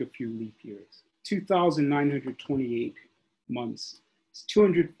take a few leap years. 2,928 months. It's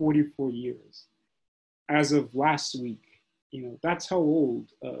 244 years. As of last week, that's how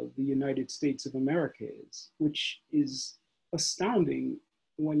old the United States of America is, which is astounding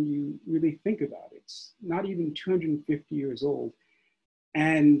when you really think about it. It's not even 250 years old.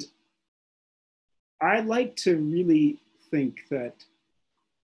 And I like to really think that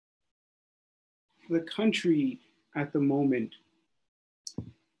the country at the moment,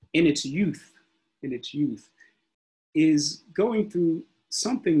 in its youth, is going through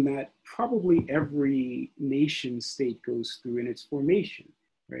something that probably every nation state goes through in its formation,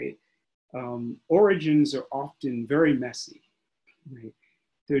 right? Origins are often very messy, right?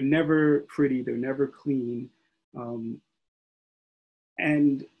 They're never pretty, they're never clean.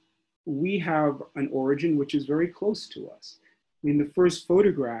 And we have an origin which is very close to us. I mean, the first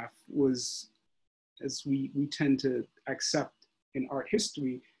photograph was, as we tend to accept in art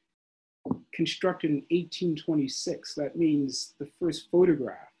history, constructed in 1826. That means the first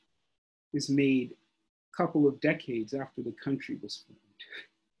photograph is made a couple of decades after the country was formed,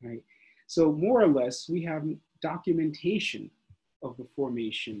 right? So more or less, we have documentation of the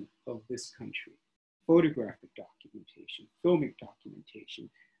formation of this country, photographic documentation, filmic documentation,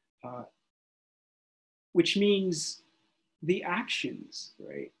 which means the actions,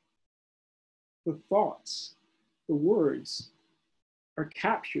 right? The thoughts, the words are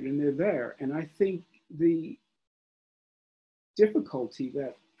captured and they're there. And I think the difficulty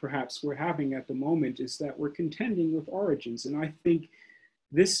that perhaps we're having at the moment is that we're contending with origins. And I think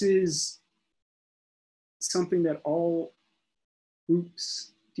this is something that all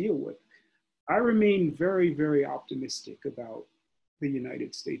groups deal with. I remain very, very optimistic about the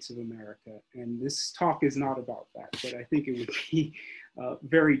United States of America. And this talk is not about that, but I think it would be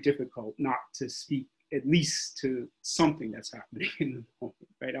very difficult not to speak at least to something that's happening in the moment,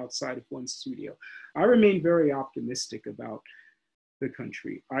 right outside of one studio. I remain very optimistic about the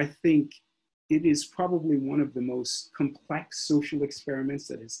country. I think it is probably one of the most complex social experiments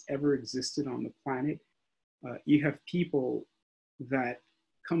that has ever existed on the planet. You have people that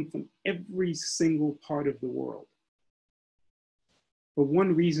come from every single part of the world. For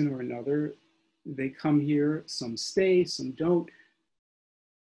one reason or another, they come here, some stay, some don't.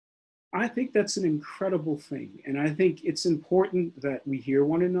 I think that's an incredible thing. And I think it's important that we hear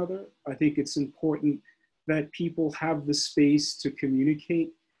one another. I think it's important that people have the space to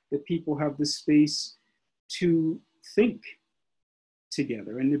communicate, that people have the space to think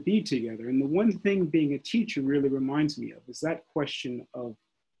together and to be together. And the one thing being a teacher really reminds me of is that question of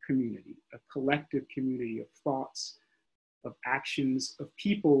community, a collective community of thoughts, of actions, of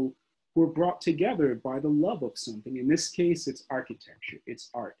people who are brought together by the love of something. In this case, it's architecture, it's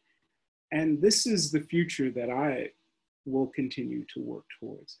art. And this is the future that I will continue to work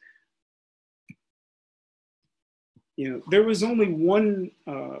towards. There was only one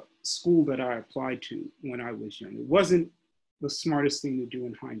school that I applied to when I was young. It wasn't the smartest thing to do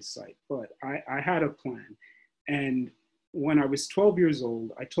in hindsight, but I had a plan. And when I was 12 years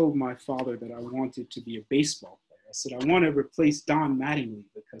old, I told my father that I wanted to be a baseball player. I said, I want to replace Don Mattingly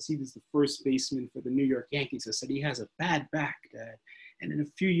because he was the first baseman for the New York Yankees. I said, he has a bad back, Dad. And in a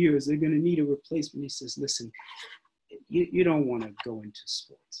few years, they're going to need a replacement. He says, listen, you don't want to go into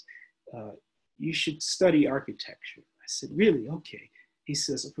sports. You should study architecture. I said, really? Okay. He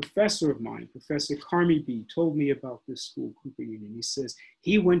says, a professor of mine, Professor Carmi B, told me about this school, Cooper Union. He says,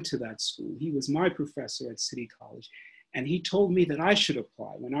 he went to that school. He was my professor at City College. And he told me that I should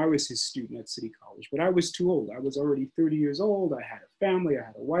apply when I was his student at City College. But I was too old. I was already 30 years old. I had a family. I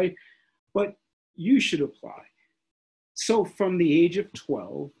had a wife. But you should apply. So from the age of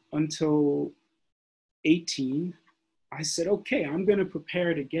 12 until 18, I said, okay, I'm going to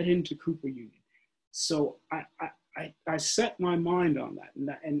prepare to get into Cooper Union. So I set my mind on that,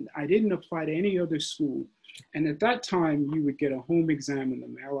 and I didn't apply to any other school. And at that time, you would get a home exam in the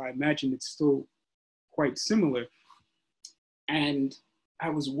mail. I imagine it's still quite similar. And I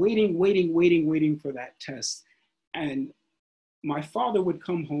was waiting for that test. And my father would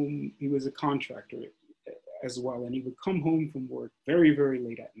come home. He was a contractor as well. And he would come home from work very, very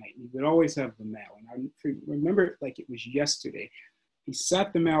late at night. And he would always have the mail. And I remember it like it was yesterday. He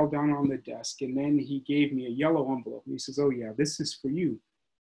sat the mail down on the desk, and then he gave me a yellow envelope. And he says, oh yeah, this is for you.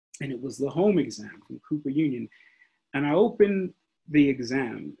 And it was the home exam from Cooper Union. And I opened the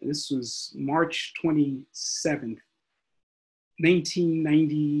exam. This was March 27th,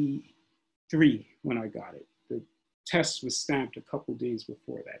 1993 when I got it. The test was stamped a couple days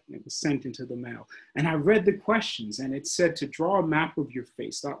before that, and it was sent into the mail. And I read the questions, and it said to draw a map of your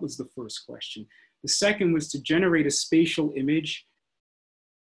face. That was the first question. The second was to generate a spatial image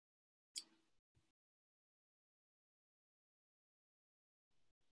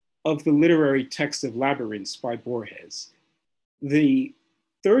of the literary text of Labyrinths by Borges. The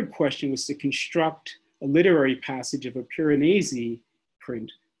third question was to construct a literary passage of a Piranesi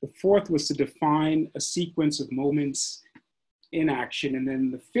print. The fourth was to define a sequence of moments in action. And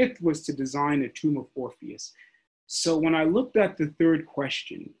then the fifth was to design a tomb of Orpheus. So when I looked at the third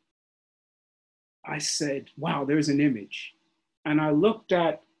question, I said, wow, there's an image. And I looked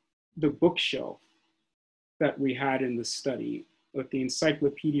at the bookshelf that we had in the study with the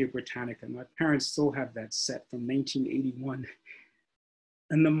Encyclopedia Britannica. My parents still have that set from 1981.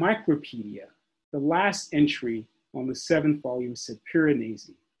 And the Micropedia, the last entry on the 7th volume said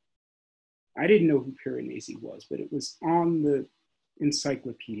Piranesi. I didn't know who Piranesi was, but it was on the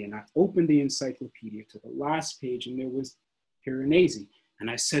encyclopedia. And I opened the encyclopedia to the last page and there was Piranesi. And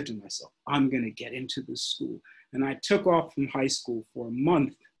I said to myself, I'm gonna get into this school. And I took off from high school for a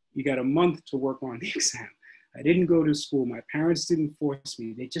month. You got a month to work on the exam. I didn't go to school. My parents didn't force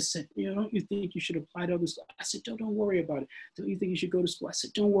me. They just said, you know, don't you think you should apply to other schools? I said, don't worry about it. Don't you think you should go to school? I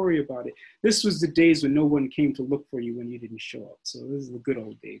said, don't worry about it. This was the days when no one came to look for you when you didn't show up. So this is the good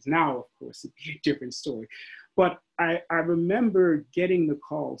old days. Now, of course, it'd be a different story. But I remember getting the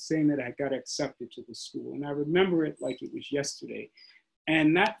call saying that I got accepted to the school. And I remember it like it was yesterday.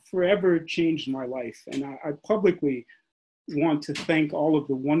 And that forever changed my life. And I publicly want to thank all of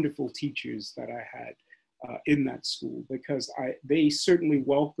the wonderful teachers that I had in that school, because they certainly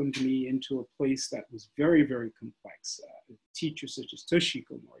welcomed me into a place that was very, very complex. Teachers such as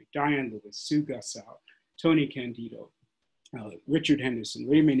Toshiko Mori, Diane Lewis, Sue Gassau, Tony Candido, Richard Henderson,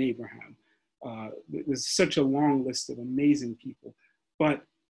 Raymond Abraham. There's such a long list of amazing people. But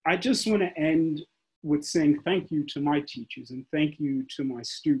I just want to end with saying thank you to my teachers and thank you to my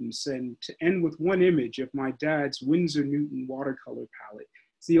students, and to end with one image of my dad's Winsor Newton watercolor palette.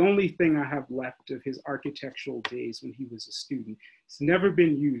 It's the only thing I have left of his architectural days when he was a student. It's never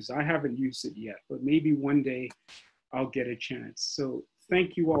been used. I haven't used it yet, but maybe one day I'll get a chance. So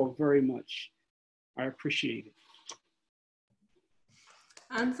thank you all very much. I appreciate it.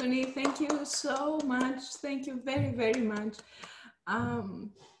 Anthony, thank you so much. Thank you very, very much.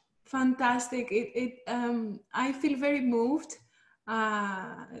 Fantastic. I feel very moved,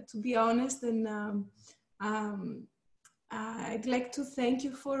 to be honest, and I'd like to thank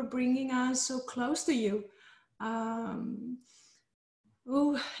you for bringing us so close to you.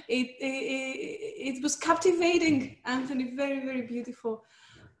 It was captivating, Anthony, very, very beautiful.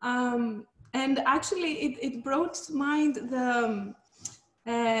 And actually, it brought to mind the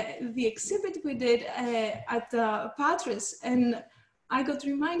exhibit we did at Patras, and I got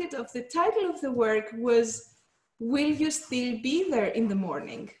reminded of the title of the work was Will You Still Be There in the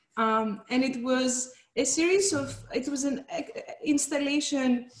Morning? And it was a series of, it was an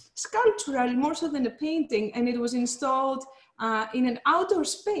installation, sculptural, more so than a painting, and it was installed in an outdoor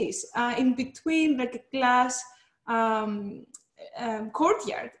space in between like a glass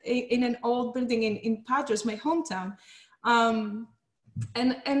courtyard in an old building in Patras, my hometown.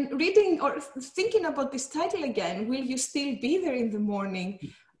 And reading or thinking about this title again, Will You Still Be There in the Morning?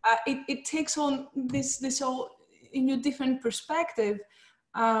 It takes on this whole new different perspective.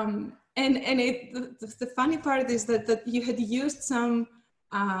 And the funny part is that you had used some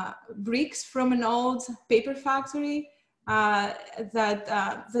bricks from an old paper factory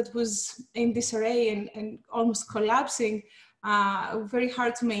that was in disarray and almost collapsing, very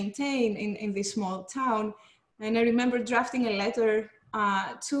hard to maintain in this small town. And I remember drafting a letter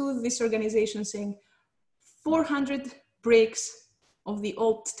to this organization saying 400 bricks of the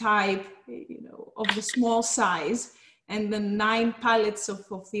old type, you know, of the small size, and then 9 pallets of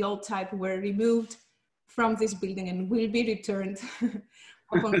the old type were removed from this building and will be returned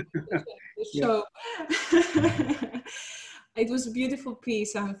upon the show. It was a beautiful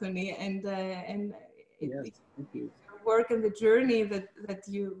piece, Anthony, and Yes, thank you. your work and the journey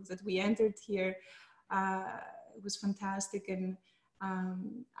that we entered here was fantastic. And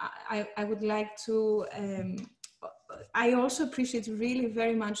I would like to. I also appreciate really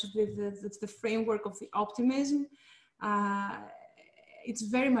very much the framework of the optimism. It's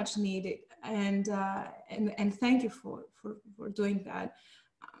very much needed, and thank you for doing that.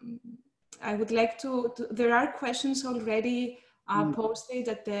 I would like to there are questions already posted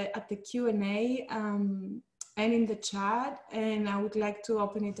at the Q&A and in the chat, and I would like to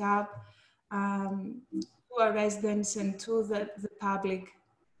open it up to our residents and to the public.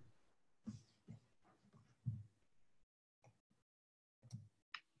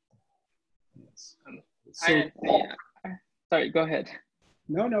 So, sorry, go ahead.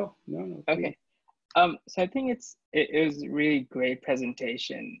 No. Okay. So I think it was a really great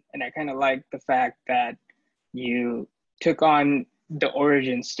presentation, and I kind of like the fact that you took on the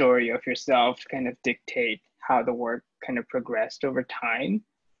origin story of yourself kind of dictate how the work kind of progressed over time.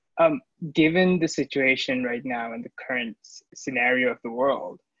 Given the situation right now and the current scenario of the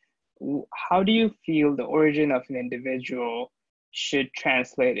world, how do you feel the origin of an individual should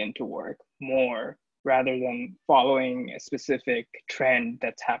translate into work more rather than following a specific trend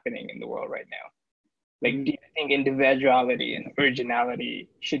that's happening in the world right now? Like, do you think individuality and originality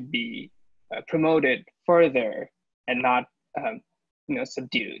should be promoted further and not,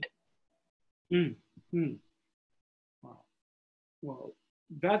 subdued? Mm-hmm. Wow. Well,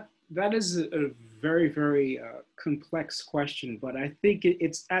 that is a very, very complex question, but I think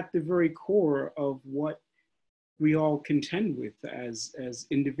it's at the very core of what we all contend with as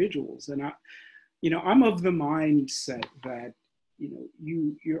individuals. And I'm of the mindset that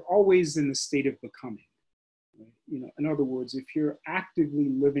you're always in the state of becoming. Right? In other words, if you're actively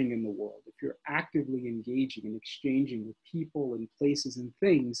living in the world, if you're actively engaging and exchanging with people and places and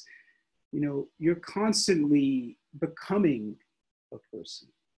things, you're constantly becoming a person,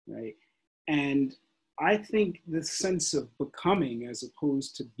 right? And I think the sense of becoming as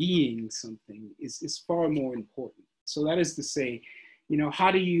opposed to being something is far more important. So that is to say,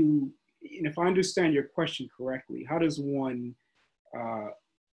 how do you, and if I understand your question correctly, how does one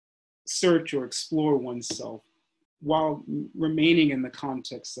search or explore oneself while remaining in the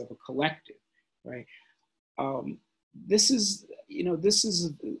context of a collective, right? This is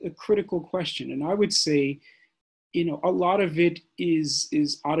a critical question. And I would say, a lot of it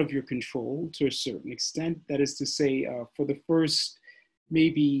is out of your control to a certain extent. That is to say, for the first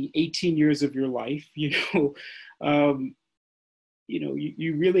maybe 18 years of your life, you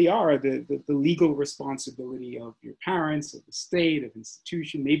really are the legal responsibility of your parents, of the state, of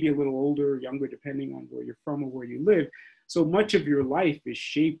institution, maybe a little older or younger, depending on where you're from or where you live. So much of your life is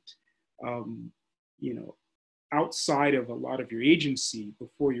shaped, outside of a lot of your agency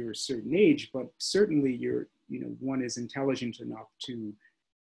before you're a certain age, but certainly one is intelligent enough to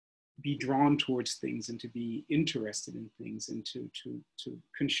be drawn towards things and to be interested in things and to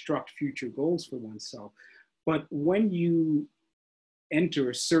construct future goals for oneself. But when you enter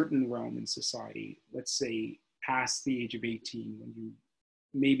a certain realm in society, let's say past the age of 18, when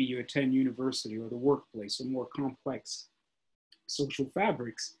maybe you attend university or the workplace or more complex social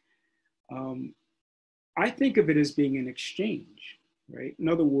fabrics, I think of it as being an exchange, right? In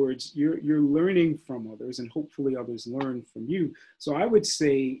other words, you're learning from others and hopefully others learn from you. So I would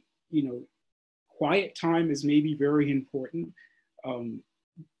say, quiet time is maybe very important.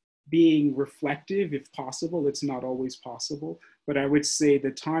 Being reflective, if possible, it's not always possible, but I would say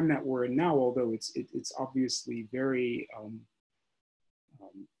the time that we're in now, although it's obviously very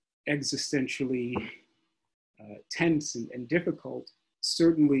existentially tense and difficult,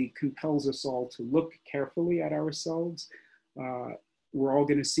 certainly compels us all to look carefully at ourselves. We're all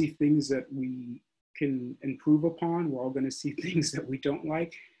going to see things that we can improve upon. We're all going to see things that we don't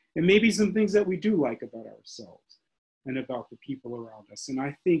like, and maybe some things that we do like about ourselves and about the people around us. And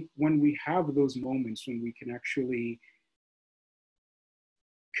I think when we have those moments when we can actually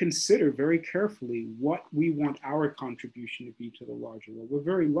consider very carefully what we want our contribution to be to the larger world, we're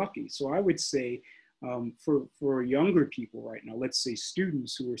very lucky. So I would say, for younger people right now, let's say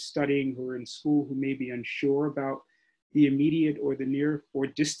students who are studying, who are in school, who may be unsure about the immediate or the near or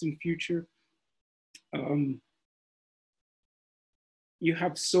distant future, you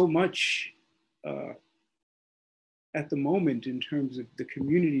have so much at the moment in terms of the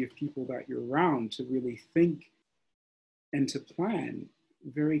community of people that you're around to really think and to plan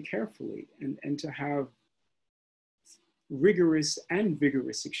very carefully and to have rigorous and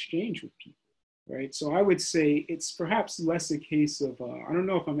vigorous exchange with people. Right. So I would say it's perhaps less a case of, I don't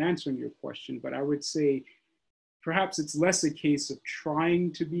know if I'm answering your question, but I would say perhaps it's less a case of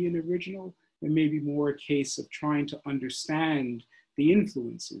trying to be an original and maybe more a case of trying to understand the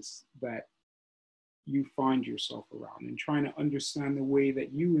influences that you find yourself around and trying to understand the way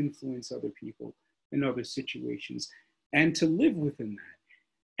that you influence other people in other situations and to live within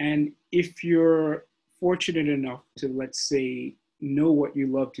that. And if you're fortunate enough to, let's say, know what you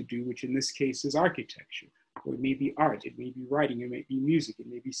love to do, which in this case is architecture, or it may be art, it may be writing, it may be music, it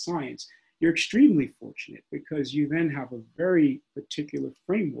may be science, you're extremely fortunate because you then have a very particular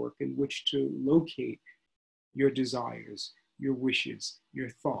framework in which to locate your desires, your wishes, your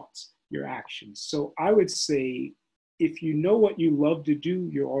thoughts, your actions. So I would say, if you know what you love to do,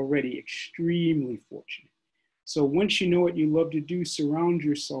 you're already extremely fortunate. So once you know what you love to do, surround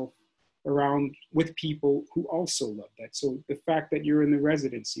yourself around with people who also love that. So the fact that you're in the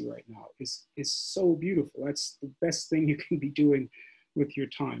residency right now is so beautiful. That's the best thing you can be doing with your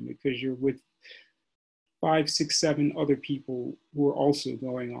time, because you're with 5, 6, 7 other people who are also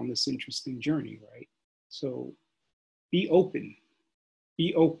going on this interesting journey, right? So be open,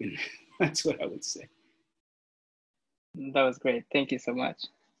 be open. That's what I would say. That was great. Thank you so much.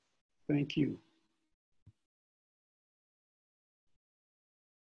 Thank you.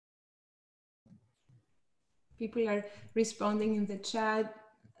 People are responding in the chat,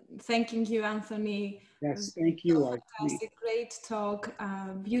 thanking you, Anthony. Yes, thank you. Fantastic, great talk,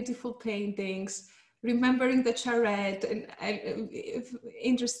 beautiful paintings, remembering the charrette, and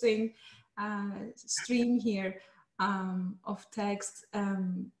interesting stream here of text. A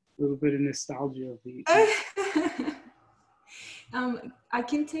little bit of nostalgia of the. I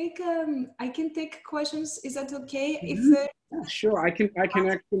can take questions. Is that okay? Mm-hmm. If yeah, sure, I can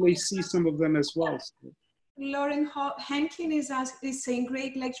actually see some of them as well. So. Lauren Henkin is saying,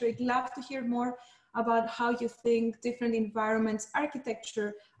 great lecture. I'd love to hear more about how you think different environments,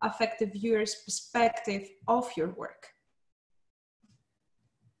 architecture affect the viewer's perspective of your work.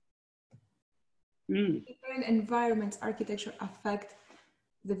 Different environments, architecture affect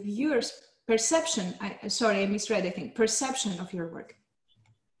the viewer's perception. Sorry, I misread, I think, perception of your work.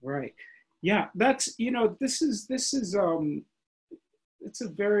 Right. Yeah, that's, you know, this is it's a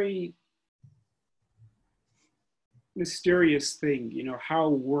very mysterious thing, you know, how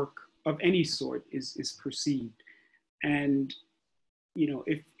work of any sort is perceived. And, you know,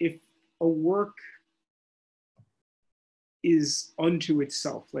 if a work is unto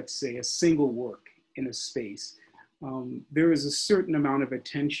itself, let's say a single work in a space, there is a certain amount of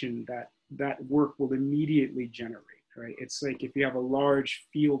attention that work will immediately generate, right? It's like if you have a large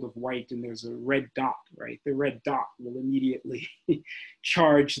field of white and there's a red dot, right? The red dot will immediately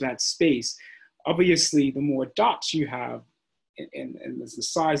charge that space. Obviously, the more dots you have, and as the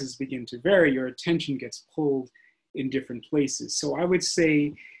sizes begin to vary, your attention gets pulled in different places. So I would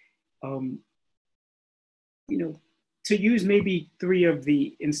say, you know, to use maybe 3 of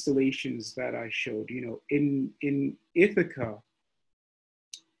the installations that I showed, you know, in Ithaca,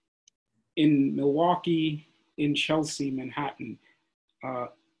 in Milwaukee, in Chelsea, Manhattan,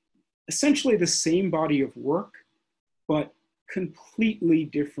 essentially the same body of work, but completely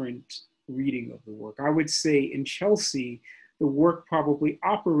different reading of the work. I would say in Chelsea, the work probably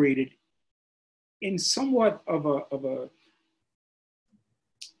operated in somewhat of a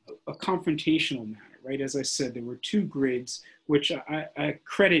confrontational manner, right? As I said, there were 2 grids, which I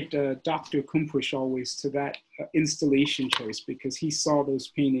credit Dr. Kumpush always to that installation choice, because he saw those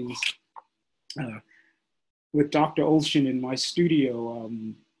paintings with Dr. Olshan in my studio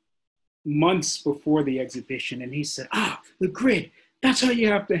months before the exhibition. And he said, the grid, that's how you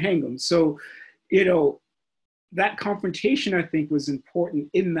have to hang them. So, you know, that confrontation, I think, was important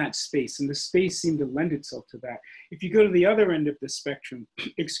in that space, and the space seemed to lend itself to that. If you go to the other end of the spectrum,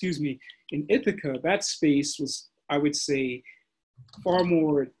 excuse me, in Ithaca, that space was, I would say, far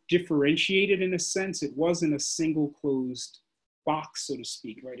more differentiated in a sense. It wasn't a single closed box, so to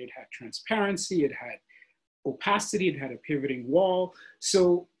speak, right? It had transparency, it had opacity, it had a pivoting wall.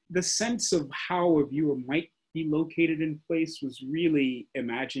 So the sense of how a viewer might be located in place was really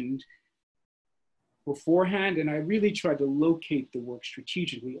imagined beforehand, and I really tried to locate the work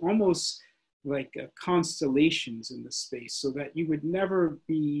strategically, almost like constellations in the space, so that you would never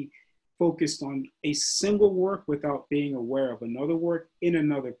be focused on a single work without being aware of another work in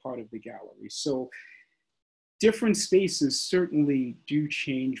another part of the gallery. So different spaces certainly do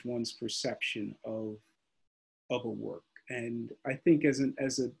change one's perception of a work. And I think as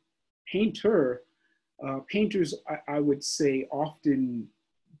a painter, painters, I would say often,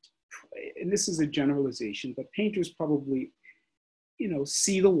 and this is a generalization, but painters probably, you know,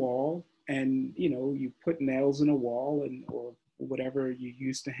 see the wall and, you know, you put nails in a wall and or whatever you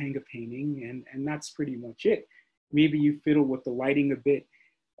use to hang a painting, and that's pretty much it. Maybe you fiddle with the lighting a bit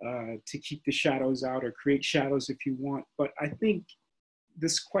to keep the shadows out or create shadows if you want. But I think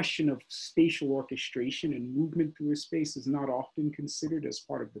this question of spatial orchestration and movement through a space is not often considered as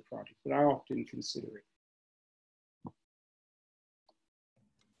part of the project, but I often consider it.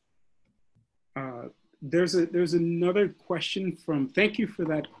 There's another question from, thank you for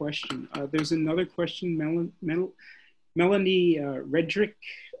that question. There's another question, Melanie Redrick,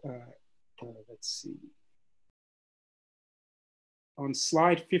 let's see. On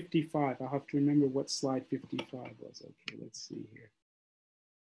slide 55, I'll have to remember what slide 55 was. Okay, let's see here.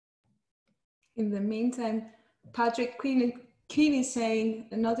 In the meantime, Patrick Queen is saying,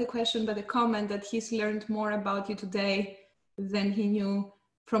 not a question, but a comment, that he's learned more about you today than he knew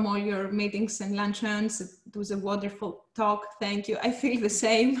from all your meetings and luncheons. It was a wonderful talk. Thank you. I feel the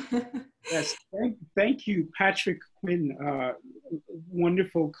same. Yes, thank you, Patrick Quinn,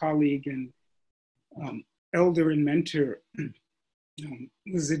 wonderful colleague and elder and mentor,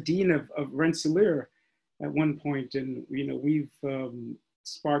 was the dean of Rensselaer at one point, and we've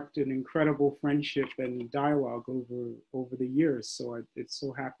sparked an incredible friendship and dialogue over the years. So it's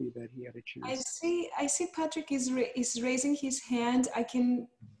so happy that he had a chance. I see Patrick is raising his hand. I can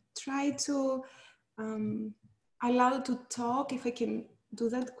try to allow to talk if I can do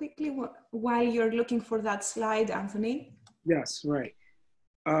that quickly while you're looking for that slide, Anthony. Yes, right.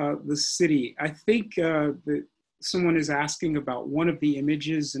 The city. I think that someone is asking about one of the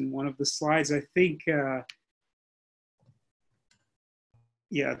images in one of the slides. I think,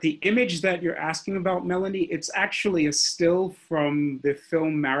 yeah, the image that you're asking about, Melanie, it's actually a still from the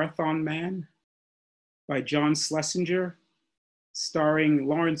film Marathon Man by John Schlesinger, starring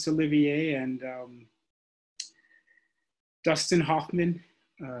Laurence Olivier and Dustin Hoffman.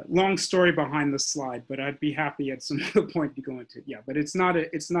 Long story behind the slide, but I'd be happy at some other point to go into it. Yeah, but it's not a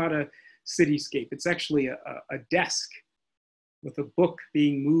cityscape. It's actually a desk with a book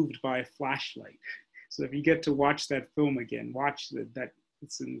being moved by a flashlight. So if you get to watch that film again, watch that.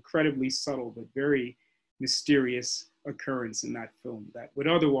 It's an incredibly subtle but very mysterious occurrence in that film that would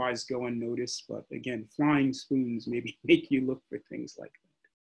otherwise go unnoticed. But again, flying spoons maybe make you look for things like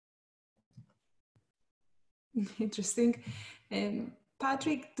that. Interesting.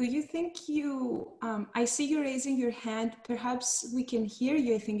 Patrick, do you think I see you raising your hand. Perhaps we can hear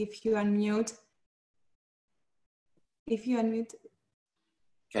you, I think, if you unmute. If you unmute.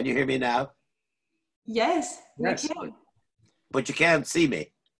 Can you hear me now? Yes, yes. we can. But you can't see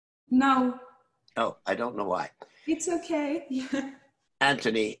me. No. Oh, I don't know why. It's okay.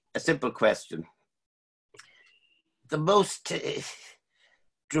 Anthony, a simple question. The most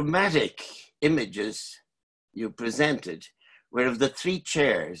dramatic images you presented were of the 3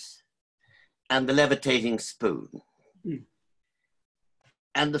 chairs and the levitating spoon. Mm.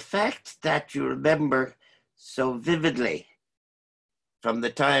 And the fact that you remember so vividly from the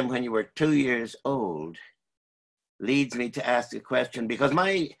time when you were 2 years old leads me to ask a question, because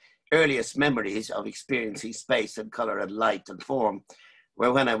my earliest memories of experiencing space and color and light and form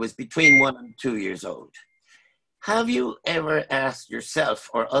were when I was between 1 and 2 years old. Have you ever asked yourself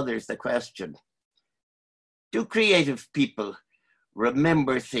or others the question, do creative people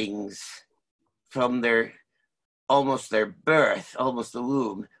remember things from almost their birth, almost the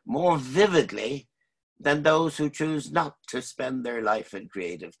womb, more vividly than those who choose not to spend their life in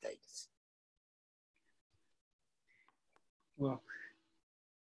creative things? Well,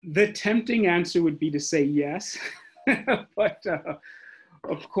 the tempting answer would be to say yes, but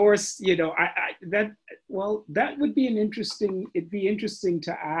of course, that would be it'd be interesting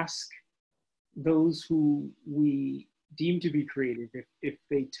to ask those who we deem to be creative if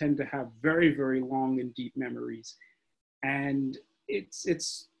they tend to have very, very long and deep memories. And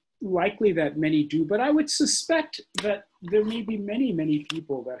it's likely that many do, but I would suspect that there may be many, many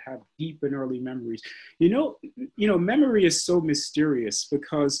people that have deep and early memories. Memory is so mysterious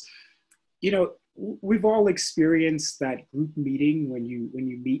because, we've all experienced that group meeting when you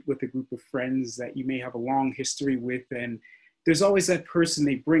meet with a group of friends that you may have a long history with, and there's always that person,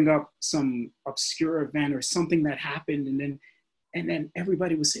 they bring up some obscure event or something that happened, and then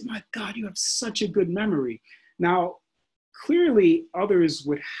everybody would say, my God, you have such a good memory. Now, clearly others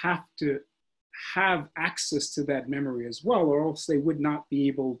would have to have access to that memory as well, or else they would not be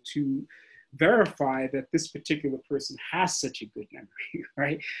able to verify that this particular person has such a good memory,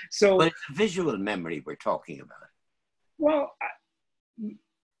 right? So, but it's a visual memory we're talking about. Well,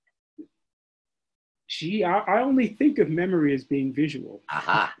 I only think of memory as being visual.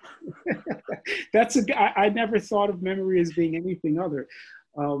 Aha. I never thought of memory as being anything other.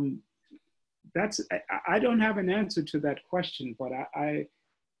 I don't have an answer to that question, but I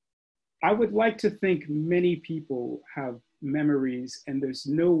would like to think many people have memories, and there's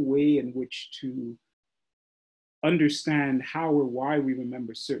no way in which to understand how or why we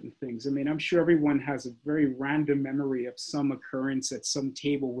remember certain things. I mean, I'm sure everyone has a very random memory of some occurrence at some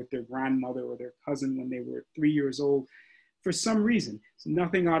table with their grandmother or their cousin when they were 3 years old. For some reason, it's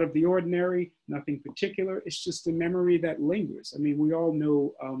nothing out of the ordinary, nothing particular. It's just a memory that lingers. I mean, we all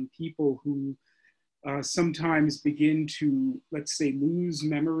know people who sometimes begin to, let's say, lose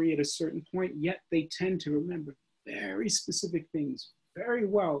memory at a certain point, yet they tend to remember very specific things very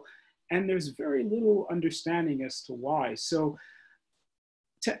well. And there's very little understanding as to why. So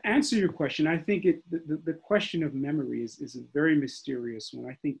to answer your question, I think the question of memory is a very mysterious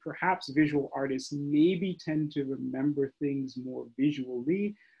one. I think perhaps visual artists maybe tend to remember things more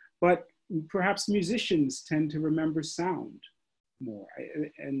visually, but perhaps musicians tend to remember sound more,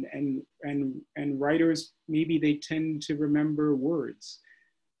 and writers, maybe they tend to remember words.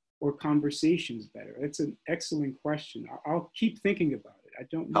 or conversations better? That's an excellent question. I'll keep thinking about it. I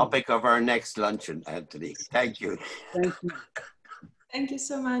don't know. Topic of our next luncheon, Anthony. Thank you. Thank you. Thank you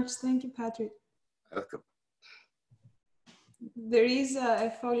so much. Thank you, Patrick. Welcome. There is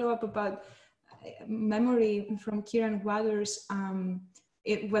a follow-up about memory from Kieran Waters,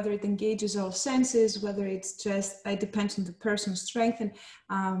 whether it engages all senses, whether it's just, it depends on the person's strength. And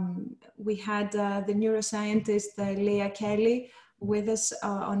we had the neuroscientist Leah Kelly with us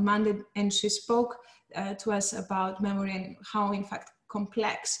on Monday, and she spoke to us about memory and how, in fact,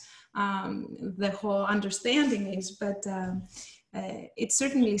 complex the whole understanding is. But it's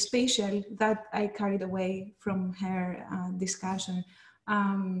certainly spatial that I carried away from her discussion.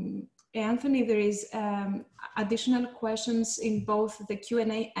 Anthony, there is additional questions in both the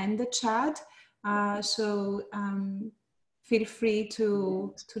Q&A and the chat, so feel free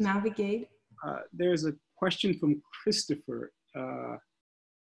to navigate. There's a question from Christopher.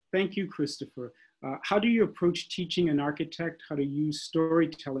 Thank you, Christopher. How do you approach teaching an architect how to use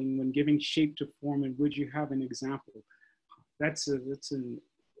storytelling when giving shape to form, and would you have an example? That's a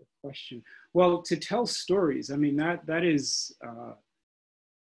question. Well, to tell stories, I mean, that is,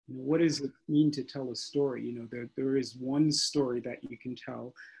 what does it mean to tell a story? You know, there is one story that you can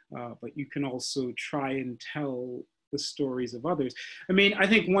tell, but you can also try and tell the stories of others. I mean, I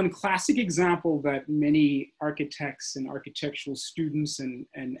think one classic example that many architects and architectural students and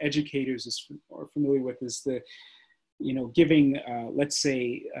educators are familiar with is the, you know, giving, let's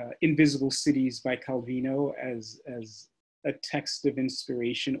say, Invisible Cities by Calvino as a text of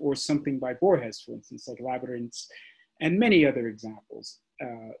inspiration, or something by Borges, for instance, like Labyrinths, and many other examples.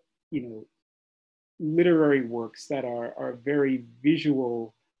 You know, literary works that are very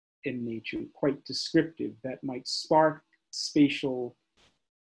visual in nature, quite descriptive, that might spark spatial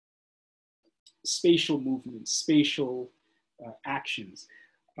movements, spatial actions.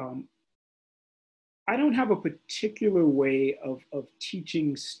 I don't have a particular way of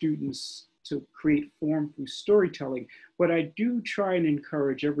teaching students to create form through storytelling, but I do try and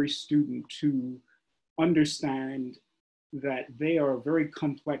encourage every student to understand that they are a very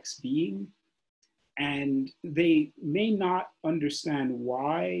complex being, and they may not understand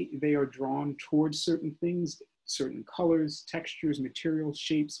why they are drawn towards certain things, certain colors, textures, materials,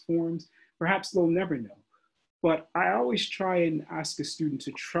 shapes, forms. Perhaps they'll never know. But I always try and ask a student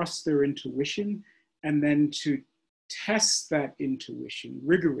to trust their intuition, and then to test that intuition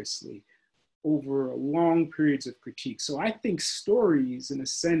rigorously over long periods of critique. So I think stories, in a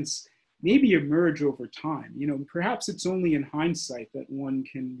sense, maybe emerge over time. You know, perhaps it's only in hindsight that one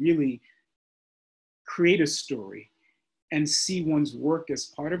can really create a story and see one's work as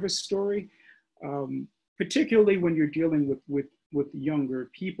part of a story, particularly when you're dealing with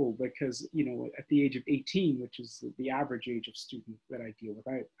younger people, because, you know, at the age of 18, which is the average age of student that I deal with,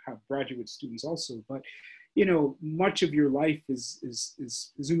 I have graduate students also, but, you know, much of your life is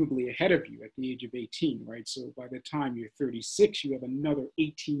presumably ahead of you at the age of 18, right? So by the time you're 36, you have another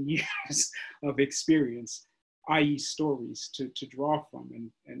 18 years of experience, i.e. stories to draw from.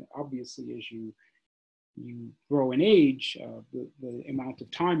 And obviously, as you grow in age, the amount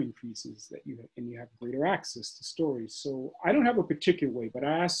of time increases that you have greater access to stories. So I don't have a particular way, but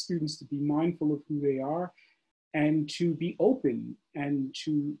I ask students to be mindful of who they are and to be open and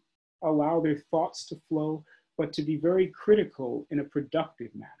to allow their thoughts to flow, but to be very critical in a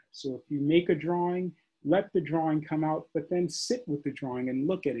productive manner. So if you make a drawing, let the drawing come out, but then sit with the drawing and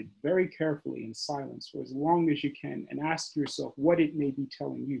look at it very carefully in silence for as long as you can, and ask yourself what it may be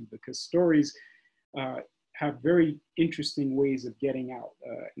telling you, because stories have very interesting ways of getting out,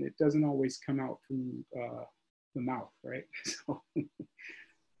 and it doesn't always come out through the mouth, right? So.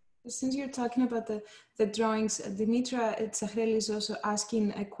 Since you're talking about the drawings, Dimitra Tsahreli is also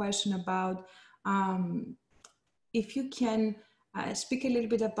asking a question about if you can speak a little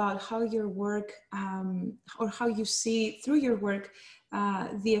bit about how your work, or how you see through your work,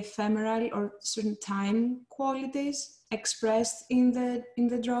 the ephemeral or certain time qualities expressed in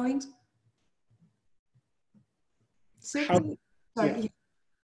the drawings. Certainly, sorry. Yeah.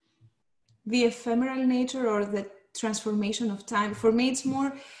 The ephemeral nature or the transformation of time. For me, it's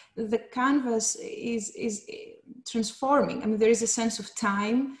more the canvas is transforming. I mean, there is a sense of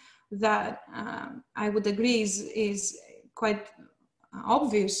time that I would agree is quite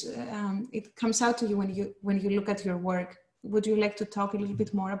obvious. It comes out to you when you look at your work. Would you like to talk a little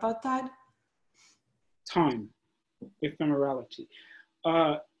bit more about that? Time, ephemerality.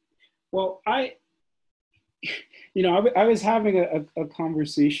 Well, I was having a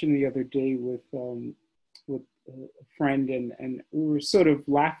conversation the other day with a friend, and we were sort of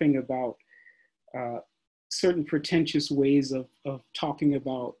laughing about certain pretentious ways of talking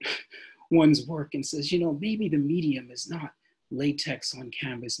about one's work and says, you know, maybe the medium is not latex on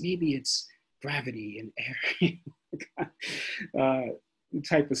canvas, maybe it's gravity and air.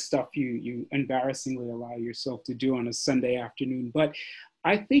 Type of stuff you embarrassingly allow yourself to do on a Sunday afternoon. But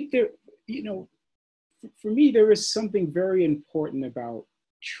I think there, you know, for me, there is something very important about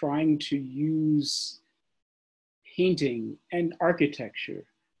trying to use painting and architecture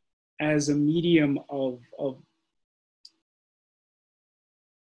as a medium of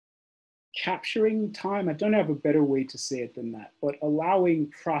capturing time. I don't have a better way to say it than that, but allowing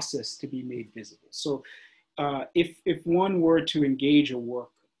process to be made visible. So if one were to engage a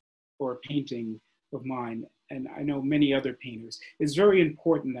work or a painting of mine, and I know many other painters, it's very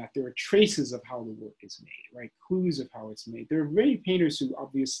important that there are traces of how the work is made, right? Clues of how it's made. There are many painters who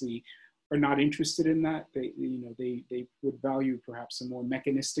obviously are not interested in that. They would value perhaps a more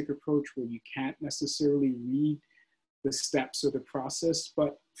mechanistic approach where you can't necessarily read the steps or the process.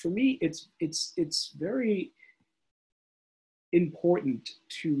 But for me, it's very important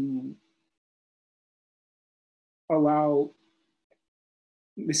to allow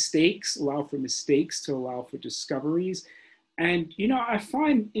mistakes, allow for mistakes, to allow for discoveries. And, you know, I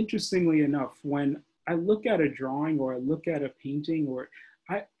find, interestingly enough, when I look at a drawing or I look at a painting, or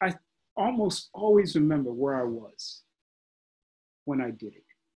I almost always remember where I was when I did it.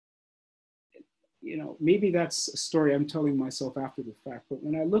 You know, maybe that's a story I'm telling myself after the fact, but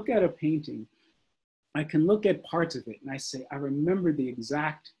when I look at a painting, I can look at parts of it and I say, I remember the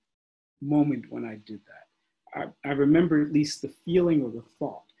exact moment when I did that. I remember at least the feeling or the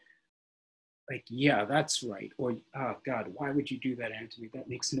thought, like, yeah, that's right. Or, oh God, why would you do that, Anthony? That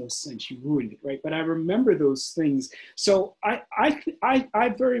makes no sense. You ruined it, right? But I remember those things. So I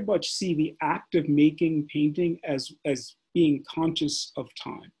very much see the act of making painting as being conscious of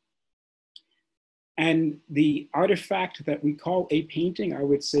time. And the artifact that we call a painting, I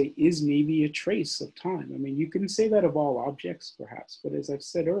would say, is maybe a trace of time. I mean, you can say that of all objects, perhaps, but as I've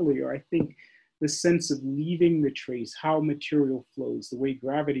said earlier, I think the sense of leaving the trace, how material flows, the way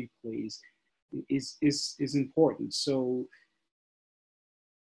gravity plays, is important. So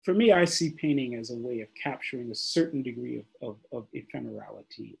for me, I see painting as a way of capturing a certain degree of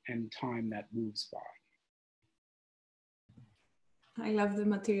ephemerality and time that moves by. I love the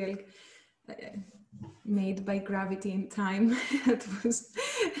material made by gravity and time. that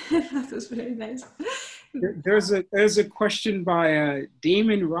was very nice. There's a question by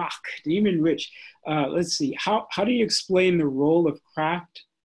Damon Rich. Let's see, how do you explain the role of craft,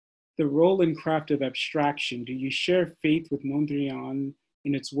 the role in craft of abstraction? Do you share faith with Mondrian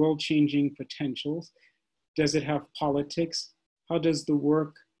in its world-changing potentials? Does it have politics? How does the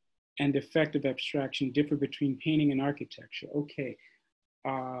work and effect of abstraction differ between painting and architecture? Okay.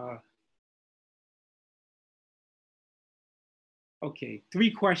 Okay,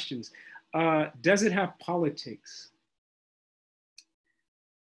 3 questions. Does it have politics?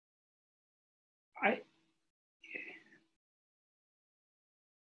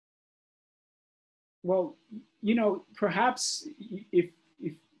 Well, you know, perhaps if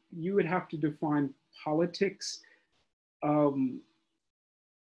you would have to define politics, I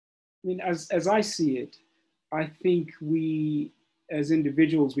mean, as I see it, I think we, as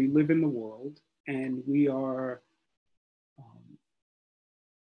individuals, we live in the world and we are,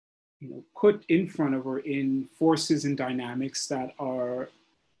 you know, put in front of or in forces and dynamics that are,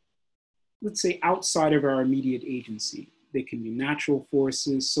 let's say, outside of our immediate agency. They can be natural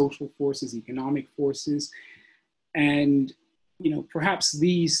forces, social forces, economic forces, and, you know, perhaps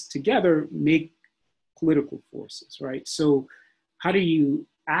these together make political forces, right? So how do you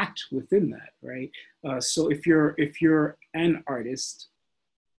act within that, right? So if you're an artist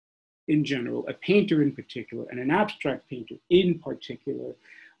in general, a painter in particular, and an abstract painter in particular,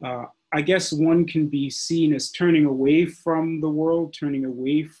 I guess one can be seen as turning away from the world, turning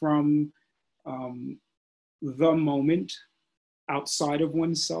away from the moment outside of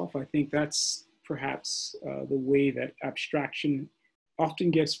oneself. I think that's perhaps the way that abstraction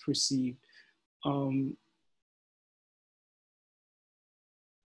often gets perceived.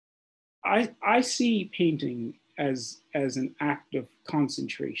 I see painting as an act of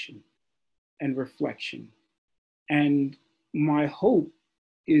concentration and reflection. And my hope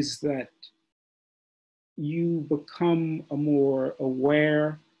is that you become a more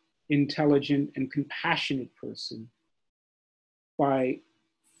aware, intelligent, and compassionate person by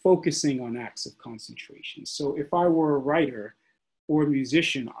focusing on acts of concentration. So if I were a writer or a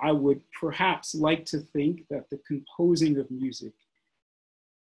musician, I would perhaps like to think that the composing of music,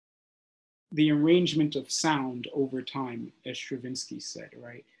 the arrangement of sound over time, as Stravinsky said,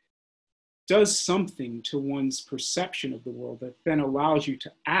 right, does something to one's perception of the world that then allows you to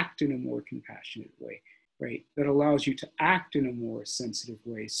act in a more compassionate way, right? That allows you to act in a more sensitive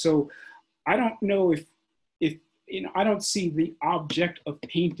way. So I don't know if I don't see the object of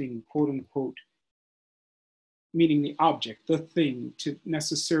painting, quote unquote, meaning the object, the thing, to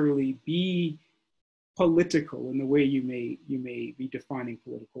necessarily be political in the way you may be defining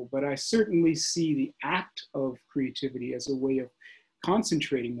political, but I certainly see the act of creativity as a way of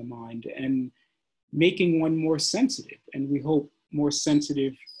concentrating the mind and making one more sensitive, and we hope more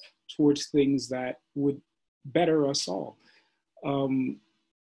sensitive towards things that would better us all.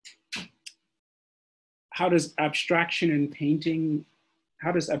 How does abstraction in painting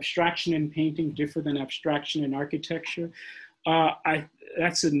differ than abstraction in architecture?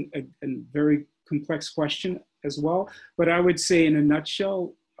 That's a very complex question as well, but I would say in a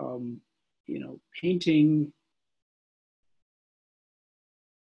nutshell, painting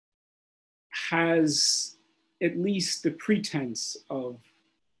has at least the pretense of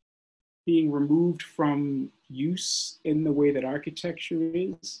being removed from use in the way that architecture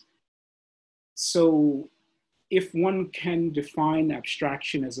is. So if one can define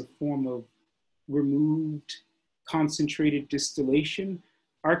abstraction as a form of removed, concentrated distillation,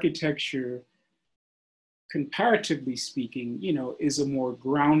 architecture, comparatively speaking, is a more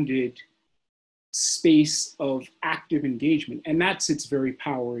grounded space of active engagement. And that's its very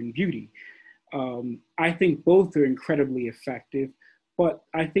power and beauty. I think both are incredibly effective, but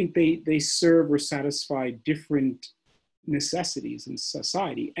I think they serve or satisfy different necessities in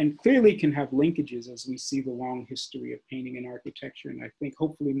society, and clearly can have linkages as we see the long history of painting and architecture. And I think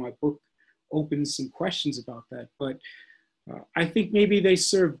hopefully my book opens some questions about that, but I think maybe they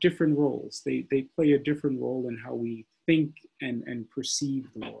serve different roles. They play a different role in how we think and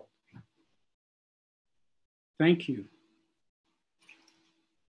perceive the world. Thank you.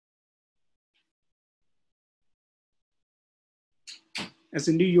 As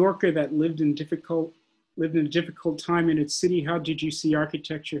a New Yorker that lived in a difficult time in its city, how did you see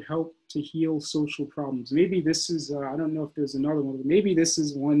architecture help to heal social problems? Maybe this is, I don't know if there's another one, but maybe this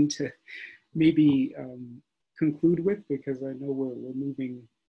is one to maybe conclude with, because I know we're moving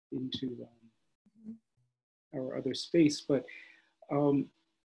into our other space, but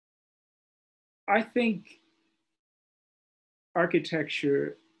I think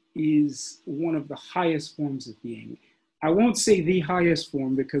architecture is one of the highest forms of being. I won't say the highest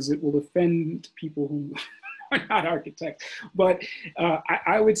form because it will offend people who are not architects, but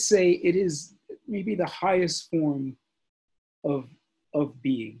I would say it is maybe the highest form of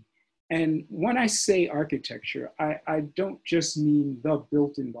being. And when I say architecture, I don't just mean the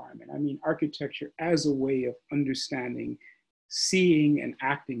built environment. I mean architecture as a way of understanding, seeing, and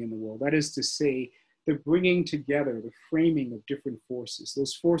acting in the world. That is to say, the bringing together, the framing of different forces.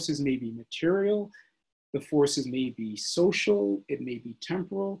 Those forces may be material, the forces may be social, it may be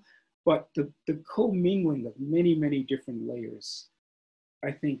temporal, but the commingling of many, many different layers,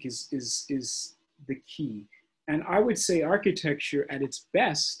 I think is the key. And I would say architecture at its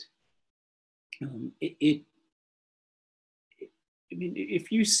best, I mean,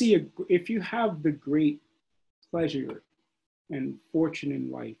 if you have the great pleasure and fortune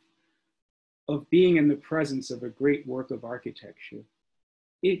in life of being in the presence of a great work of architecture,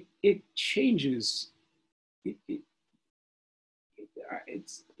 it changes.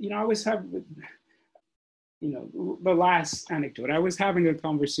 It's, I was having, the last anecdote, I was having a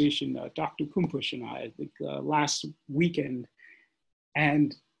conversation, Dr. Kumpush and I think last weekend,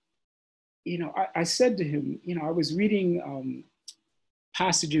 and, I said to him, I was reading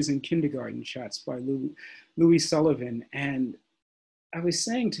passages in kindergarten chats by Louis Sullivan, and I was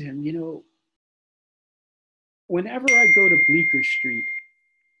saying to him, whenever I go to Bleecker Street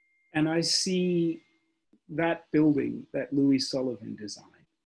and I see that building that Louis Sullivan designed,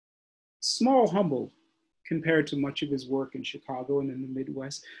 small, humble compared to much of his work in Chicago and in the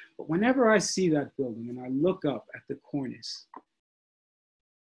Midwest, but whenever I see that building and I look up at the cornice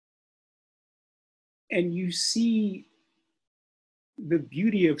and you see the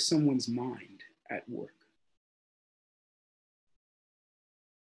beauty of someone's mind at work,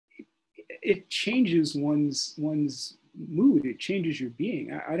 it changes one's mood, it changes your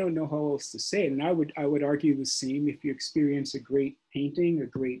being. I don't know how else to say it. And I would argue the same if you experience a great painting, a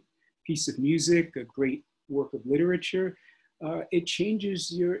great piece of music, a great work of literature. It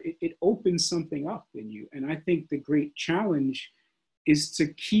changes it opens something up in you. And I think the great challenge is to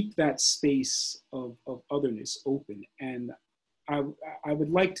keep that space of otherness open. And I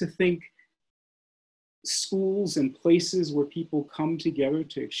would like to think schools and places where people come together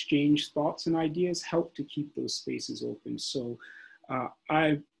to exchange thoughts and ideas help to keep those spaces open. So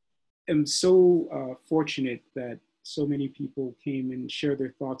I am so fortunate that so many people came and shared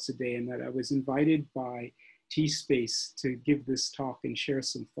their thoughts today, and that I was invited by T-Space to give this talk and share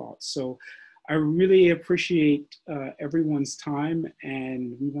some thoughts. So I really appreciate everyone's time,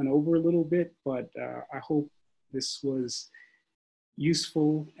 and we went over a little bit, but I hope this was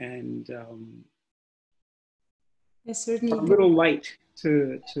useful and certainly a little light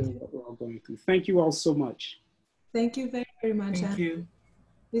to what we're all going through. Thank you all so much. Thank you very, very much. Thank you.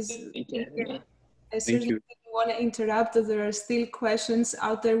 I certainly didn't want to interrupt. There are still questions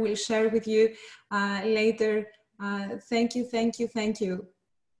out there. We'll share with you later. Thank you, thank you, thank you.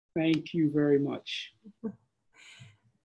 Thank you very much.